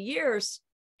 over the years,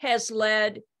 has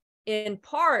led in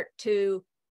part to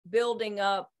building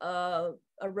up a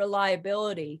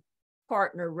reliability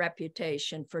partner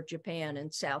reputation for Japan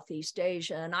and Southeast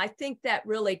Asia. And I think that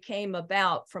really came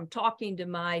about from talking to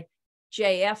my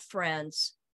JF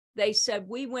friends. They said,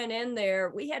 we went in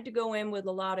there, we had to go in with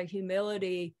a lot of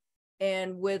humility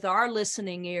and with our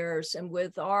listening ears and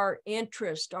with our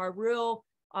interest, our real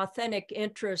authentic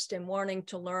interest in wanting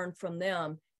to learn from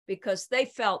them, because they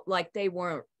felt like they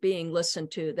weren't being listened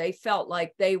to. They felt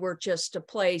like they were just a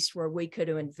place where we could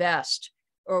invest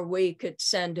or we could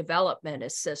send development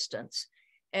assistance.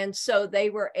 And so they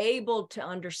were able to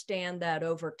understand that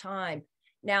over time.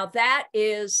 Now that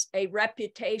is a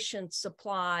reputation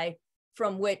supply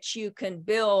from which you can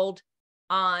build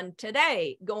on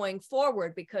today going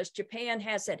forward, because Japan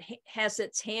has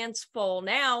its hands full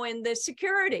now in the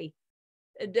security,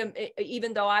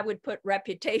 even though I would put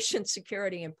reputation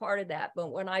security in part of that.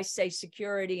 But when I say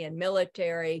security and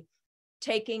military,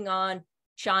 taking on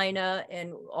China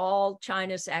and all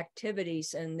China's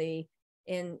activities in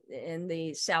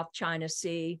the South China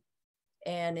Sea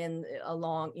and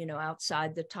along,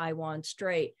 outside the Taiwan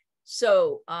Strait.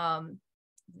 So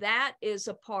that is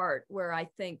a part where I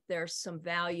think there's some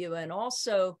value. And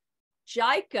also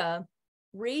JICA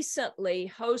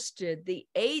recently hosted the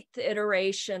 8th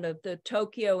iteration of the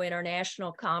Tokyo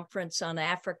International Conference on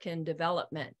African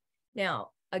Development.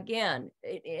 Now, again,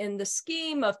 in the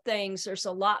scheme of things, there's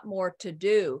a lot more to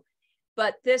do,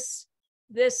 but this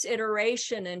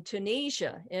iteration in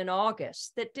Tunisia in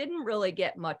August that didn't really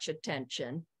get much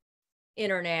attention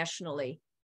internationally,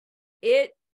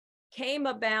 it came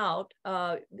about,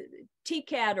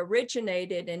 TCAD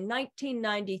originated in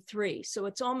 1993. So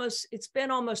it's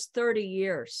been almost 30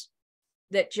 years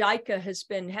that JICA has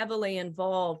been heavily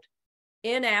involved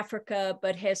in Africa,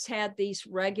 but has had these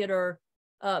regular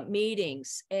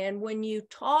meetings. And when you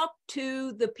talk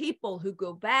to the people who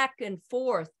go back and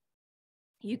forth,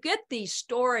 you get these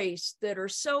stories that are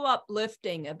so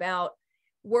uplifting about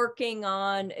working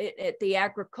on it at the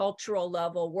agricultural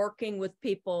level, working with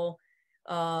people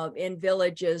in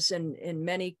villages and in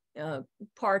many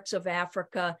parts of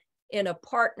Africa in a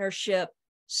partnership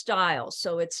style.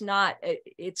 So it's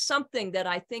something that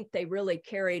I think they really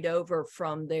carried over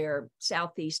from their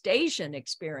Southeast Asian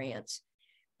experience.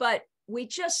 But we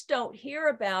just don't hear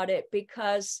about it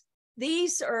because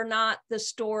these are not the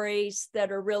stories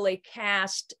that are really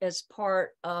cast as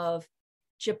part of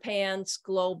Japan's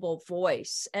global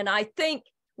voice. And I think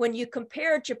when you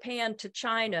compare Japan to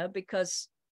China, because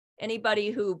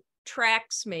anybody who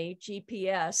tracks me,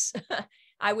 GPS,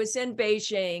 I was in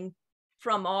Beijing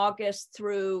from August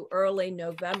through early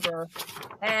November,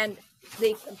 and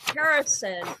the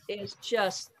comparison is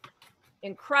just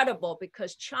incredible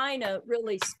because China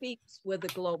really speaks with a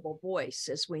global voice,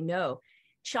 as we know.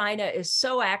 China is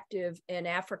so active in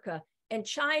Africa, and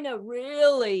China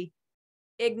really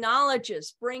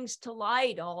acknowledges, brings to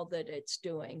light all that it's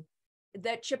doing,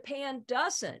 that Japan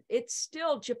doesn't. It's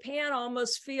still, Japan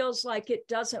almost feels like it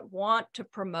doesn't want to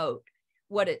promote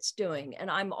what it's doing. And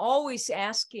I'm always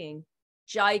asking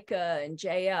JICA and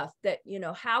JF that,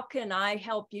 how can I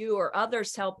help you or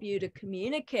others help you to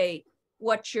communicate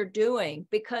what you're doing?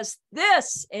 Because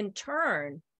this in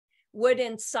turn would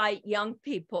incite young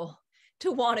people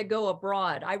to want to go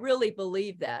abroad. I really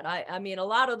believe that. I mean, a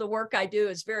lot of the work I do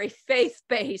is very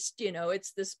faith-based,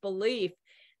 it's this belief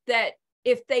that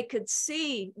if they could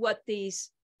see what these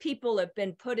people have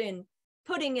been putting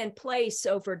in place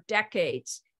over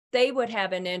decades, they would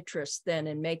have an interest then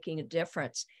in making a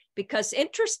difference. Because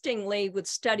interestingly, with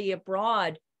study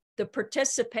abroad, the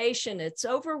participation, it's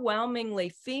overwhelmingly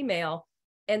female,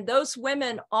 and those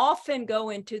women often go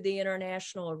into the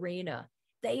international arena.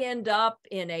 They end up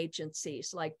in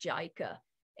agencies like JICA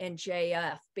and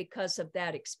JF because of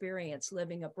that experience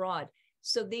living abroad.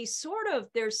 So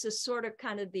there's this sort of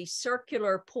kind of these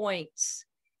circular points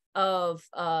of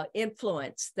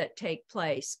influence that take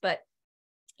place. But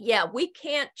yeah, we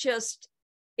can't just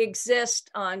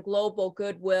exist on global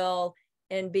goodwill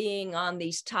and being on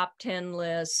these top 10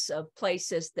 lists of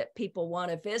places that people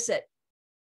want to visit.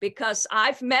 Because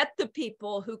I've met the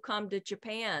people who come to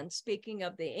Japan, speaking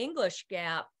of the English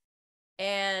gap,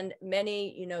 and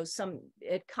many, some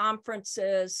at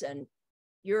conferences and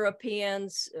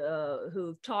Europeans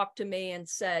who've talked to me and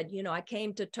said, I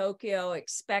came to Tokyo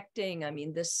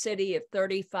expecting, this city of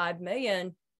 35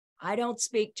 million, I don't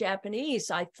speak Japanese.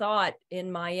 I thought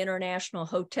in my international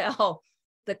hotel,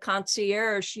 the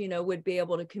concierge, would be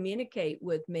able to communicate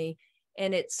with me.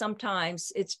 And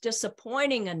sometimes it's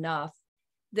disappointing enough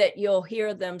that you'll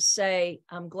hear them say,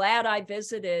 I'm glad I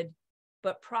visited,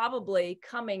 but probably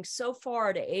coming so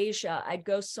far to Asia, I'd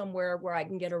go somewhere where I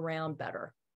can get around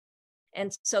better.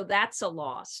 And so that's a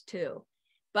loss too.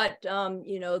 But,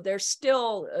 there's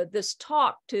still this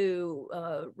talk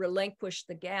to relinquish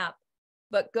the gap,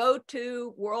 but go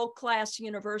to world-class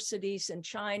universities in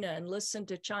China and listen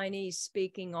to Chinese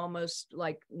speaking almost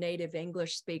like native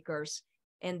English speakers.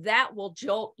 And that will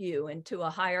jolt you into a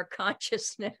higher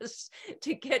consciousness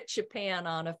to get Japan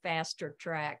on a faster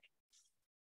track.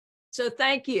 So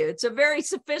thank you. It's a very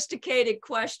sophisticated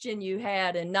question you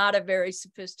had and not a very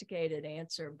sophisticated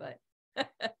answer, but.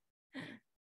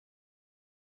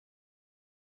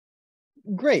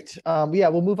 Great. Yeah,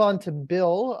 we'll move on to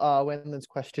Bill when there's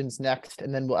questions next.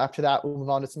 And then after that, we'll move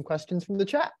on to some questions from the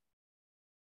chat.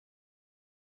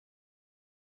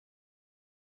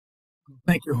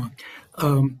 Thank you,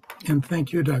 and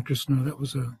thank you, Dr. Snow. That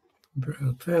was a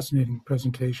fascinating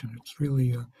presentation. It's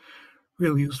really,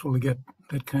 really useful to get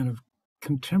that kind of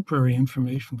contemporary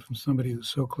information from somebody who's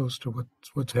so close to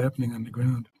what's happening on the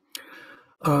ground.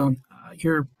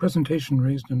 Your presentation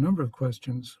raised a number of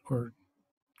questions, or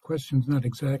questions not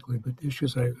exactly, but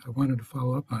issues I wanted to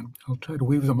follow up on. I'll try to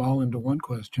weave them all into one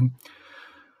question.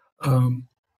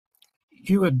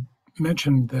 You had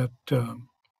mentioned that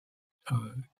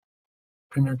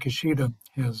Premier Kishida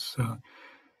is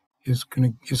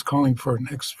calling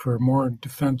for more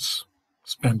defense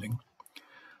spending.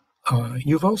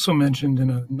 You've also mentioned in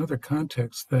another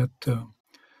context that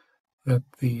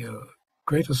the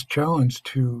greatest challenge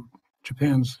to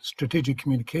Japan's strategic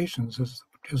communications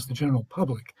is the general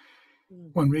public.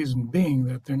 One reason being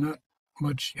that they're not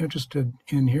much interested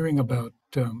in hearing about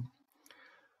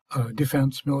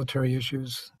defense, military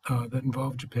issues that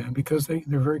involve Japan, because they're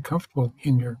very comfortable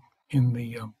in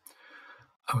the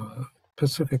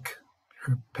Pacific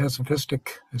or pacifistic,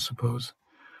 I suppose,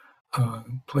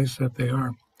 place that they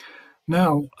are.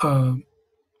 Now,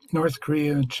 North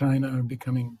Korea and China are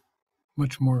becoming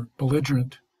much more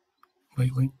belligerent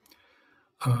lately.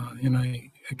 And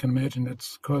I can imagine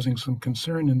that's causing some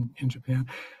concern in Japan.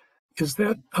 Is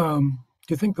that, do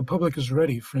you think the public is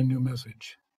ready for a new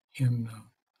message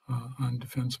on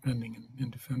defense spending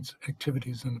and defense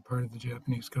activities on the part of the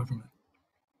Japanese government?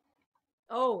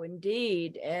 Oh,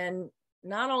 indeed. And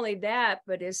not only that,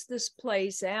 but as this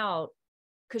plays out,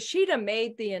 Kishida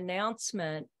made the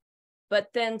announcement, but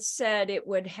then said it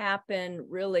would happen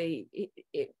really,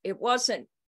 it wasn't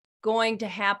going to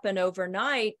happen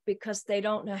overnight because they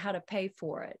don't know how to pay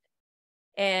for it.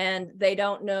 And they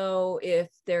don't know if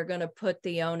they're going to put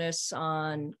the onus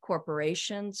on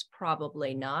corporations,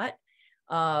 probably not.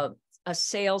 A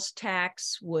sales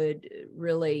tax would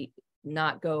really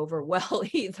not go over well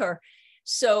either.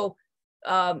 So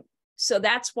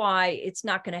that's why it's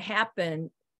not going to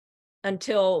happen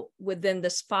until within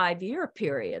this 5-year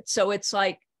period. So it's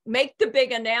like, make the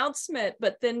big announcement,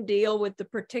 but then deal with the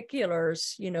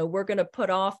particulars. We're going to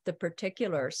put off the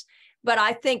particulars. But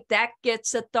I think that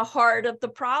gets at the heart of the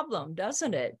problem,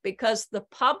 doesn't it? Because the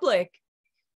public,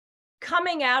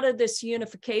 coming out of this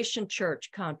Unification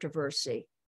Church controversy,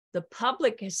 the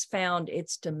public has found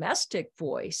its domestic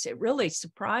voice. It really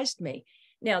surprised me.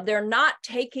 Now, they're not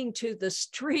taking to the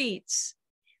streets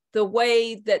the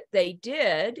way that they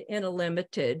did in a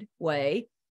limited way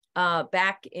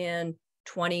back in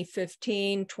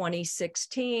 2015,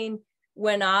 2016,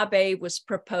 when Abe was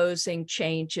proposing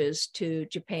changes to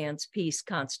Japan's peace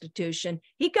constitution.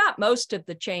 He got most of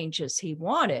the changes he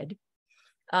wanted.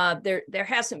 There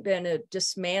hasn't been a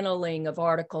dismantling of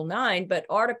Article 9, but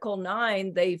Article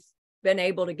 9, they've been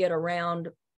able to get around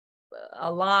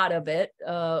a lot of it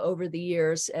over the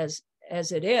years as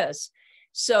it is.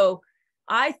 So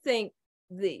I think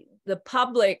the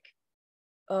public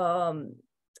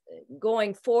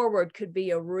going forward could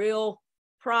be a real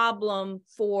problem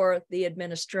for the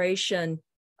administration,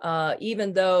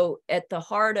 even though at the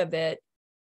heart of it,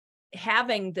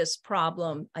 having this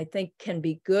problem, I think, can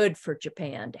be good for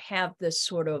Japan to have this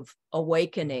sort of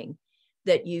awakening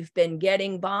that you've been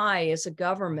getting by as a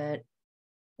government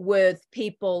with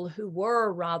people who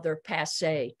were rather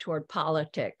passé toward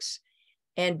politics.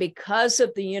 And because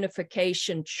of the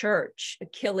Unification Church,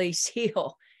 Achilles'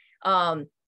 heel,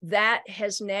 that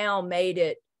has now made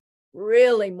it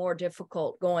really more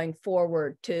difficult going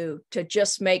forward to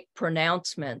just make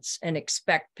pronouncements and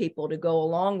expect people to go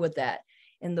along with that.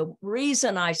 And the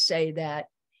reason I say that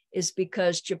is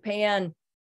because Japan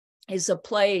is a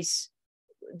place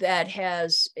that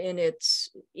has, in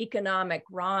its economic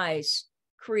rise,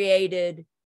 created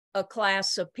a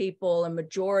class of people, a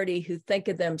majority who think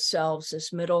of themselves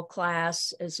as middle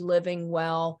class, as living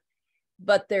well.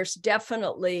 But there's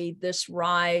definitely this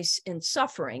rise in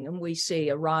suffering, and we see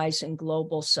a rise in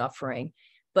global suffering,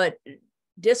 but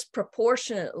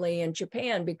disproportionately in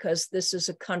Japan, because this is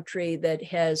a country that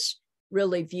has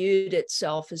really viewed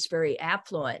itself as very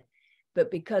affluent.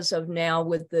 But because of now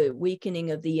with the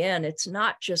weakening of the yen, it's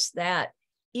not just that.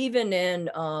 Even in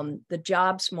the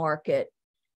jobs market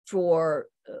for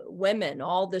women,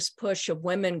 all this push of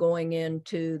women going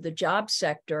into the job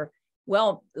sector,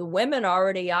 well, the women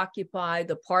already occupy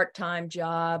the part-time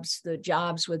jobs, the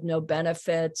jobs with no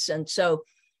benefits. And so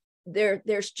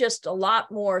there's just a lot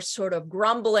more sort of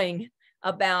grumbling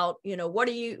about, what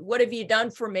have you done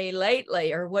for me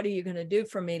lately? Or what are you going to do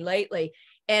for me lately?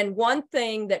 And one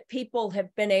thing that people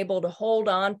have been able to hold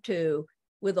on to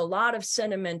with a lot of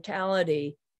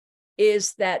sentimentality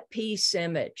is that peace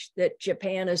image, that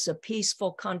Japan is a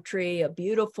peaceful country, a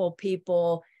beautiful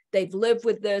people. They've lived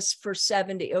with this for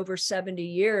over 70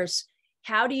 years.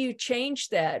 How do you change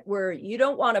that, where you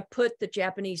don't want to put the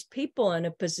Japanese people in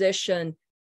a position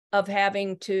of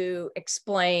having to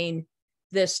explain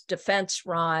this defense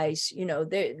rise?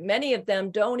 Many of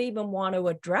them don't even want to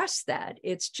address that.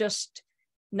 It's just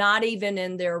not even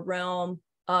in their realm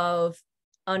of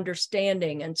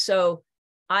understanding. And so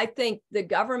I think the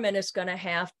government is going to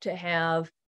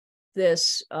have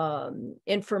this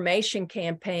information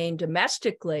campaign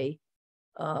domestically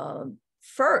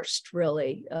first,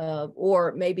 really,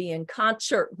 or maybe in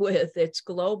concert with its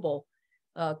global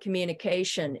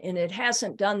communication. And it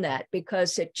hasn't done that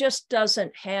because it just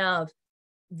doesn't have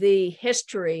the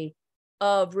history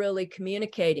of really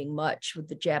communicating much with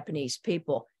the Japanese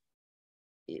people.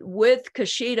 With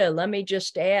Kishida, let me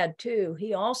just add too,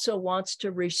 he also wants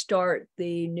to restart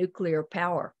the nuclear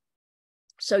power.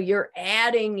 So you're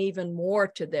adding even more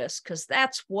to this, because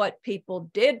that's what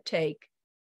people did take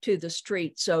to the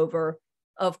streets over.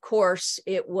 Of course,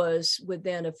 it was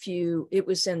it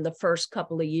was in the first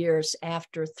couple of years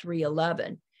after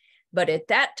 3/11. But at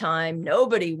that time,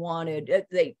 nobody wanted,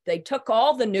 they took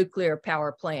all the nuclear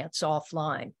power plants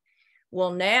offline.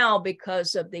 Well, now,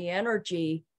 because of the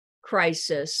energy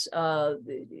crisis,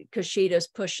 Kishida's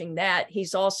pushing that.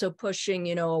 He's also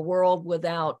pushing, a world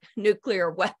without nuclear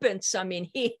weapons. I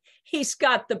mean, he's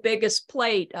got the biggest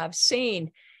plate I've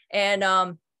seen. And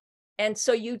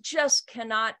so you just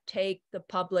cannot take the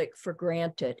public for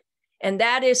granted. And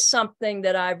that is something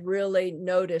that I've really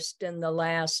noticed in the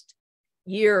last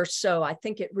year or so. I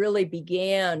think it really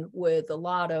began with a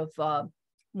lot of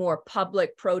more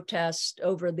public protest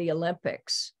over the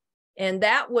Olympics. And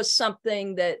that was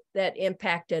something that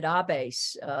impacted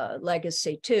Abe's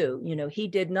legacy too. He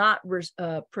did not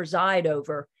preside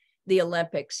over the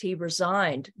Olympics. He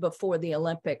resigned before the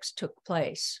Olympics took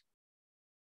place.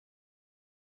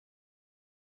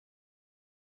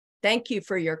 Thank you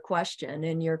for your question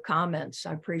and your comments.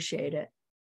 I appreciate it.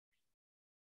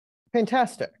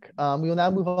 Fantastic. We will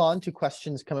now move on to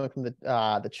questions coming from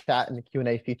the chat and the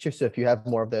Q&A feature. So if you have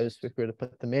more of those, feel free to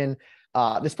put them in.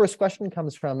 This first question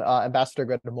comes from Ambassador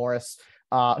Greta Morris,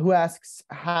 who asks,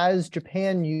 has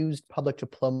Japan used public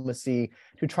diplomacy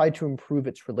to try to improve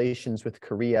its relations with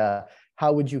Korea?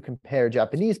 How would you compare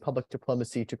Japanese public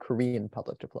diplomacy to Korean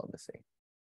public diplomacy?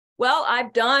 Well,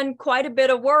 I've done quite a bit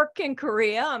of work in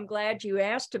Korea. I'm glad you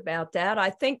asked about that. I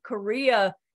think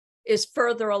Korea is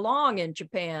further along in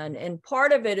Japan. And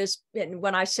part of it is,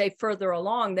 when I say further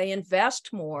along, they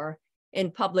invest more in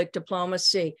public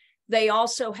diplomacy. They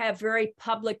also have very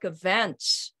public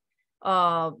events,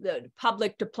 the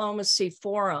public diplomacy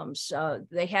forums.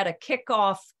 They had a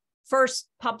kickoff first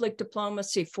public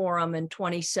diplomacy forum in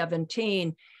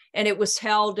 2017, and it was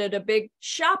held at a big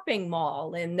shopping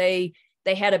mall, and they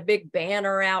had a big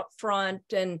banner out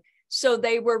front. And so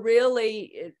they were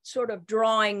really sort of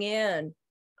drawing in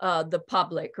the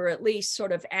public, or at least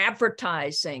sort of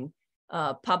advertising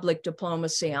public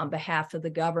diplomacy on behalf of the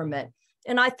government.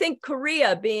 And I think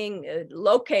Korea, being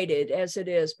located as it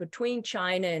is between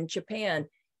China and Japan,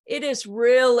 it has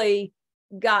really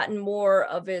gotten more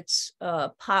of its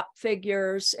pop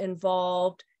figures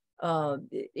involved,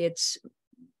 its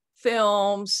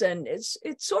films, and it's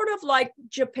sort of like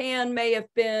Japan may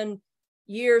have been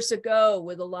years ago,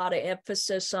 with a lot of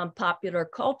emphasis on popular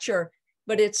culture,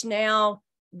 but it's now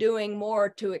doing more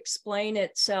to explain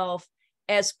itself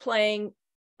as playing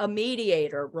a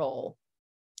mediator role,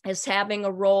 as having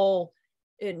a role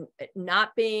in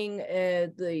not being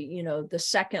the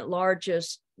second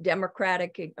largest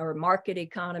democratic or market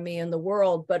economy in the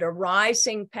world, but a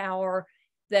rising power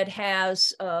that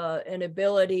has an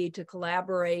ability to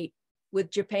collaborate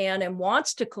with Japan and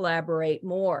wants to collaborate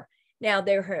more. Now,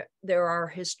 there are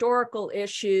historical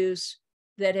issues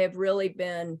that have really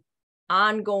been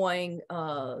ongoing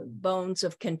bones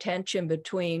of contention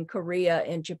between Korea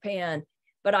and Japan,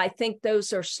 but I think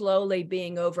those are slowly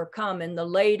being overcome. And the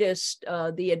latest,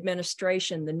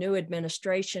 the new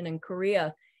administration in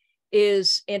Korea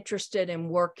is interested in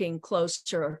working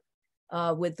closer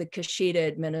with the Kishida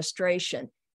administration.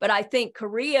 But I think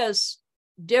Korea's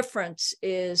difference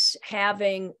is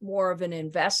having more of an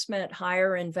investment,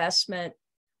 higher investment.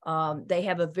 They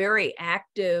have a very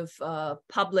active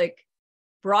public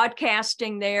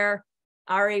broadcasting there,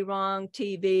 Arirang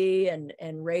TV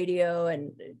and radio,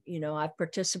 and I've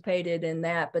participated in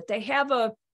that. But they have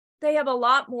a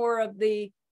lot more of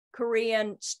the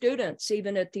Korean students,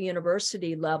 even at the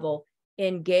university level,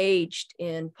 engaged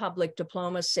in public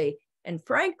diplomacy. And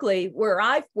frankly, where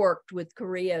I've worked with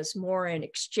Korea is more in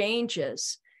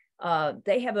exchanges.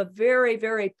 They have a very,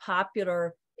 very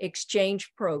popular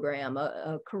exchange program,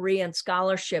 a Korean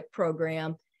scholarship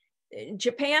program.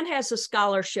 Japan has a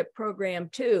scholarship program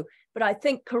too, but I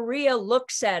think Korea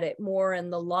looks at it more in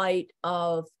the light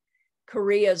of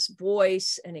Korea's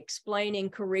voice and explaining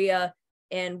Korea.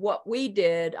 And what we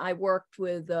did, I worked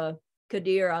with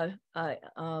Kadira,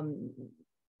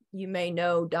 you may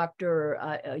know Dr.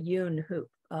 Yoon,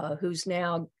 who's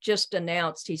now just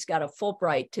announced he's got a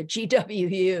Fulbright to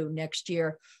GWU next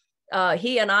year.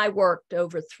 He and I worked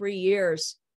over 3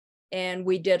 years, and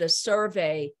we did a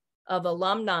survey of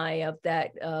alumni of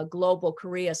that Global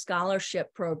Korea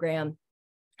Scholarship Program.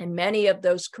 And many of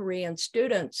those Korean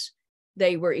students,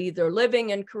 they were either living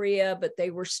in Korea, but they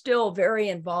were still very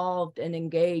involved and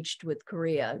engaged with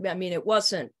Korea. I mean, it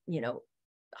wasn't,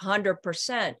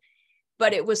 100%,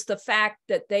 but it was the fact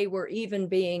that they were even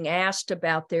being asked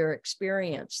about their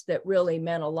experience that really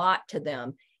meant a lot to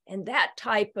them. And that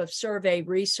type of survey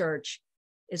research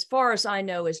as far as I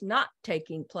know, is not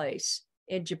taking place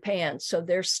in Japan. So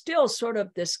there's still sort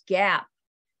of this gap,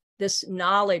 this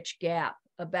knowledge gap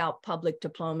about public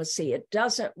diplomacy. It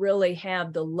doesn't really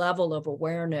have the level of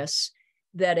awareness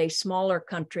that a smaller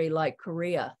country like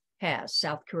Korea has,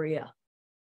 South Korea.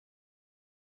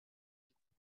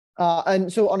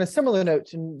 And so on a similar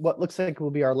note, and what looks like will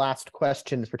be our last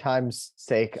question for time's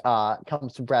sake,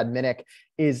 comes from Brad Minnick,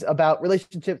 is about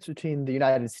relationships between the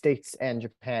United States and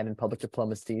Japan in public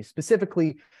diplomacy,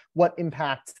 specifically what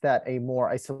impacts that a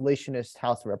more isolationist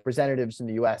House of Representatives in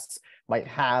the US might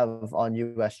have on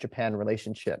US-Japan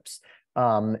relationships.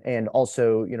 And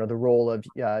also, the role of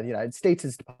the United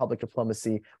States' public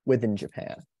diplomacy within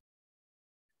Japan.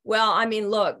 Well, I mean,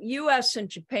 look, US and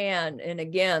Japan, and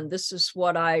again, this is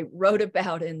what I wrote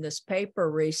about in this paper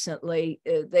recently,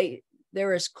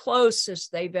 they're as close as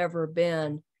they've ever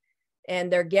been,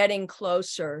 and they're getting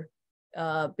closer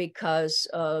because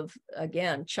of,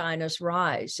 again, China's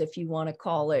rise, if you want to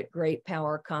call it great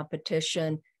power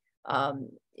competition. I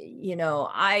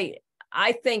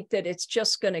think that it's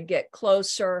just going to get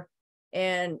closer.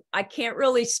 And I can't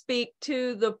really speak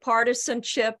to the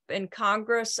partisanship in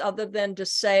Congress other than to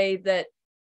say that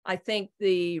I think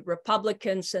the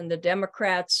Republicans and the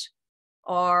Democrats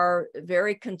are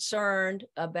very concerned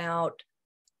about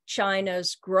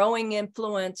China's growing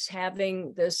influence,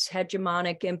 having this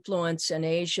hegemonic influence in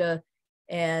Asia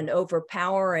and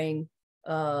overpowering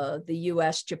the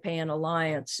US-Japan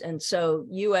alliance. And so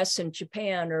US and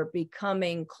Japan are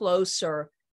becoming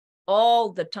closer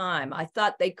all the time. I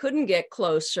thought they couldn't get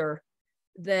closer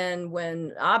than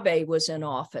when Abe was in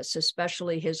office,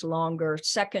 especially his longer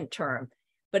second term.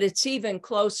 But it's even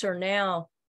closer now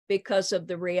because of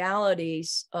the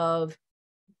realities of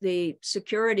the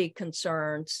security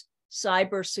concerns,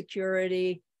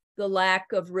 cybersecurity, the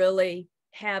lack of really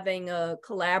having a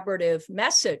collaborative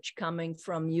message coming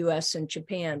from US and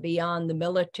Japan beyond the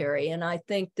military. And I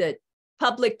think that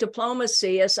public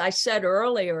diplomacy, as I said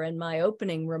earlier in my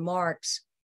opening remarks,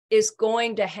 is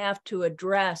going to have to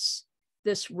address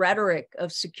this rhetoric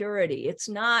of security. It's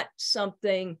not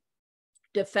something,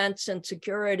 defense and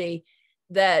security,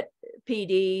 that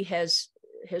PD has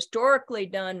historically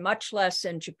done, much less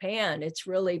in Japan. It's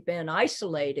really been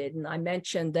isolated. And I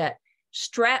mentioned that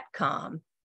Stratcom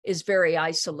is very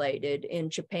isolated in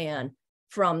Japan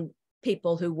from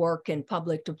people who work in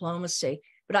public diplomacy.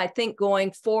 But I think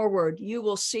going forward, you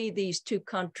will see these two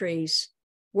countries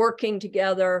working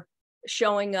together,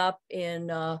 showing up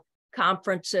in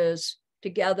conferences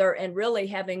together, and really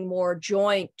having more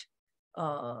joint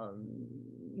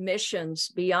missions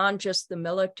beyond just the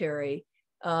military,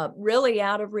 really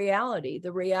out of reality,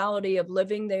 the reality of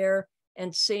living there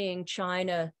and seeing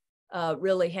China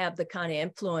really have the kind of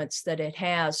influence that it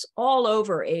has all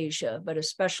over Asia, but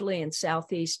especially in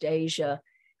Southeast Asia.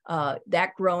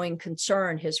 That growing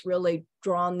concern has really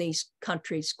drawn these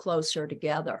countries closer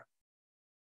together.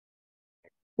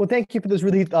 Well, thank you for those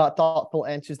really thoughtful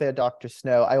answers there, Dr.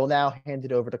 Snow. I will now hand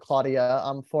it over to Claudia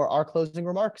for our closing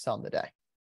remarks on the day.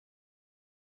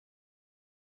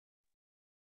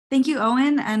 Thank you,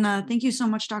 Owen, and thank you so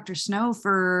much, Dr. Snow,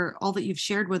 for all that you've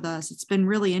shared with us. It's been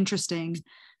really interesting,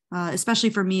 especially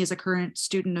for me as a current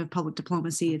student of public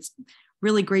diplomacy. It's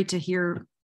really great to hear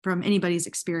from anybody's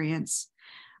experience.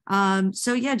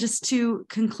 So yeah, just to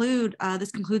conclude,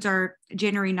 this concludes our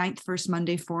January 9th First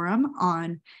Monday Forum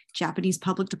on Japanese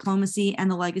public diplomacy and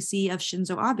the legacy of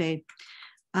Shinzo Abe.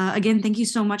 Again, thank you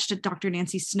so much to Dr.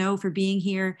 Nancy Snow for being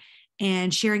here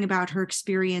and sharing about her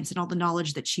experience and all the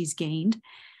knowledge that she's gained.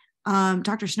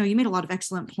 Dr. Snow, you made a lot of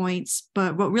excellent points,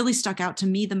 but what really stuck out to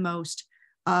me the most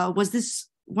was this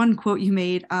one quote you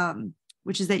made,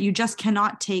 which is that you just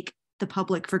cannot take the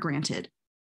public for granted.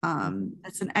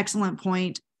 That's an excellent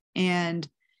point. And,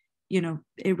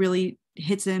 it really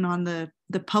hits in on the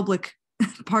public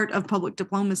part of public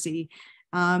diplomacy.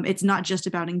 It's not just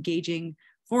about engaging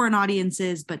foreign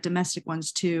audiences, but domestic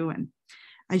ones too. And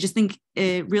I just think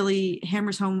it really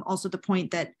hammers home also the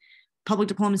point that public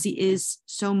diplomacy is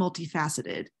so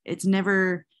multifaceted. It's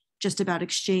never just about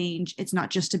exchange. It's not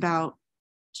just about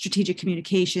strategic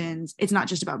communications. It's not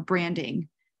just about branding.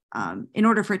 In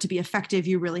order for it to be effective,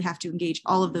 you really have to engage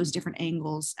all of those different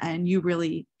angles. And you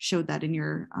really showed that in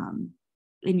your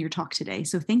talk today.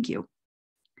 So thank you.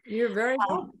 You're very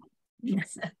welcome.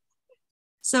 Yes.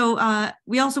 So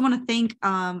we also want to thank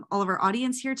all of our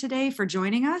audience here today for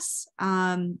joining us.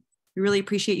 We really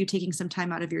appreciate you taking some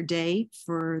time out of your day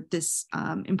for this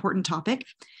important topic.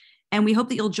 And we hope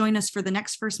that you'll join us for the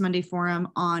next First Monday Forum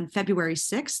on February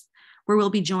 6th, where we'll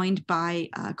be joined by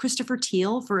Christopher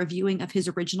Thiel for a viewing of his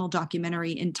original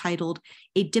documentary entitled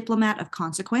A Diplomat of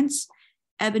Consequence.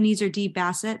 Ebenezer D.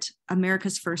 Bassett,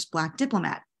 America's first Black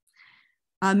diplomat.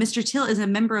 Mr. Till is a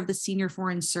member of the Senior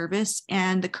Foreign Service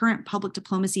and the current Public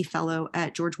Diplomacy Fellow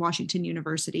at George Washington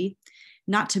University,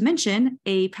 not to mention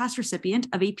a past recipient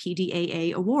of a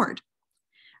PDAA award.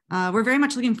 We're very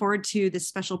much looking forward to this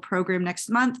special program next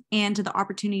month and to the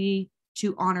opportunity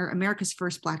to honor America's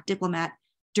first Black diplomat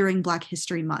during Black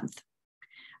History Month.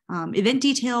 Event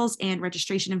details and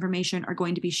registration information are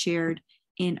going to be shared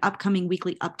in upcoming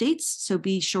weekly updates, so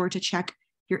be sure to check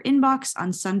your inbox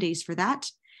on Sundays for that.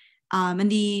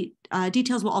 And the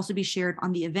details will also be shared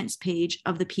on the events page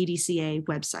of the PDCA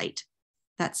website.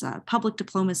 That's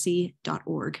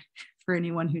publicdiplomacy.org for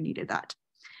anyone who needed that.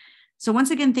 So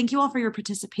once again, thank you all for your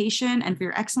participation and for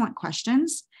your excellent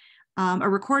questions. A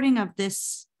recording of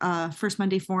this First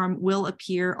Monday Forum will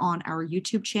appear on our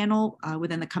YouTube channel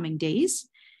within the coming days.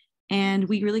 And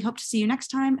we really hope to see you next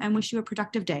time and wish you a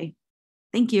productive day.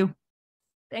 Thank you.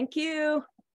 Thank you.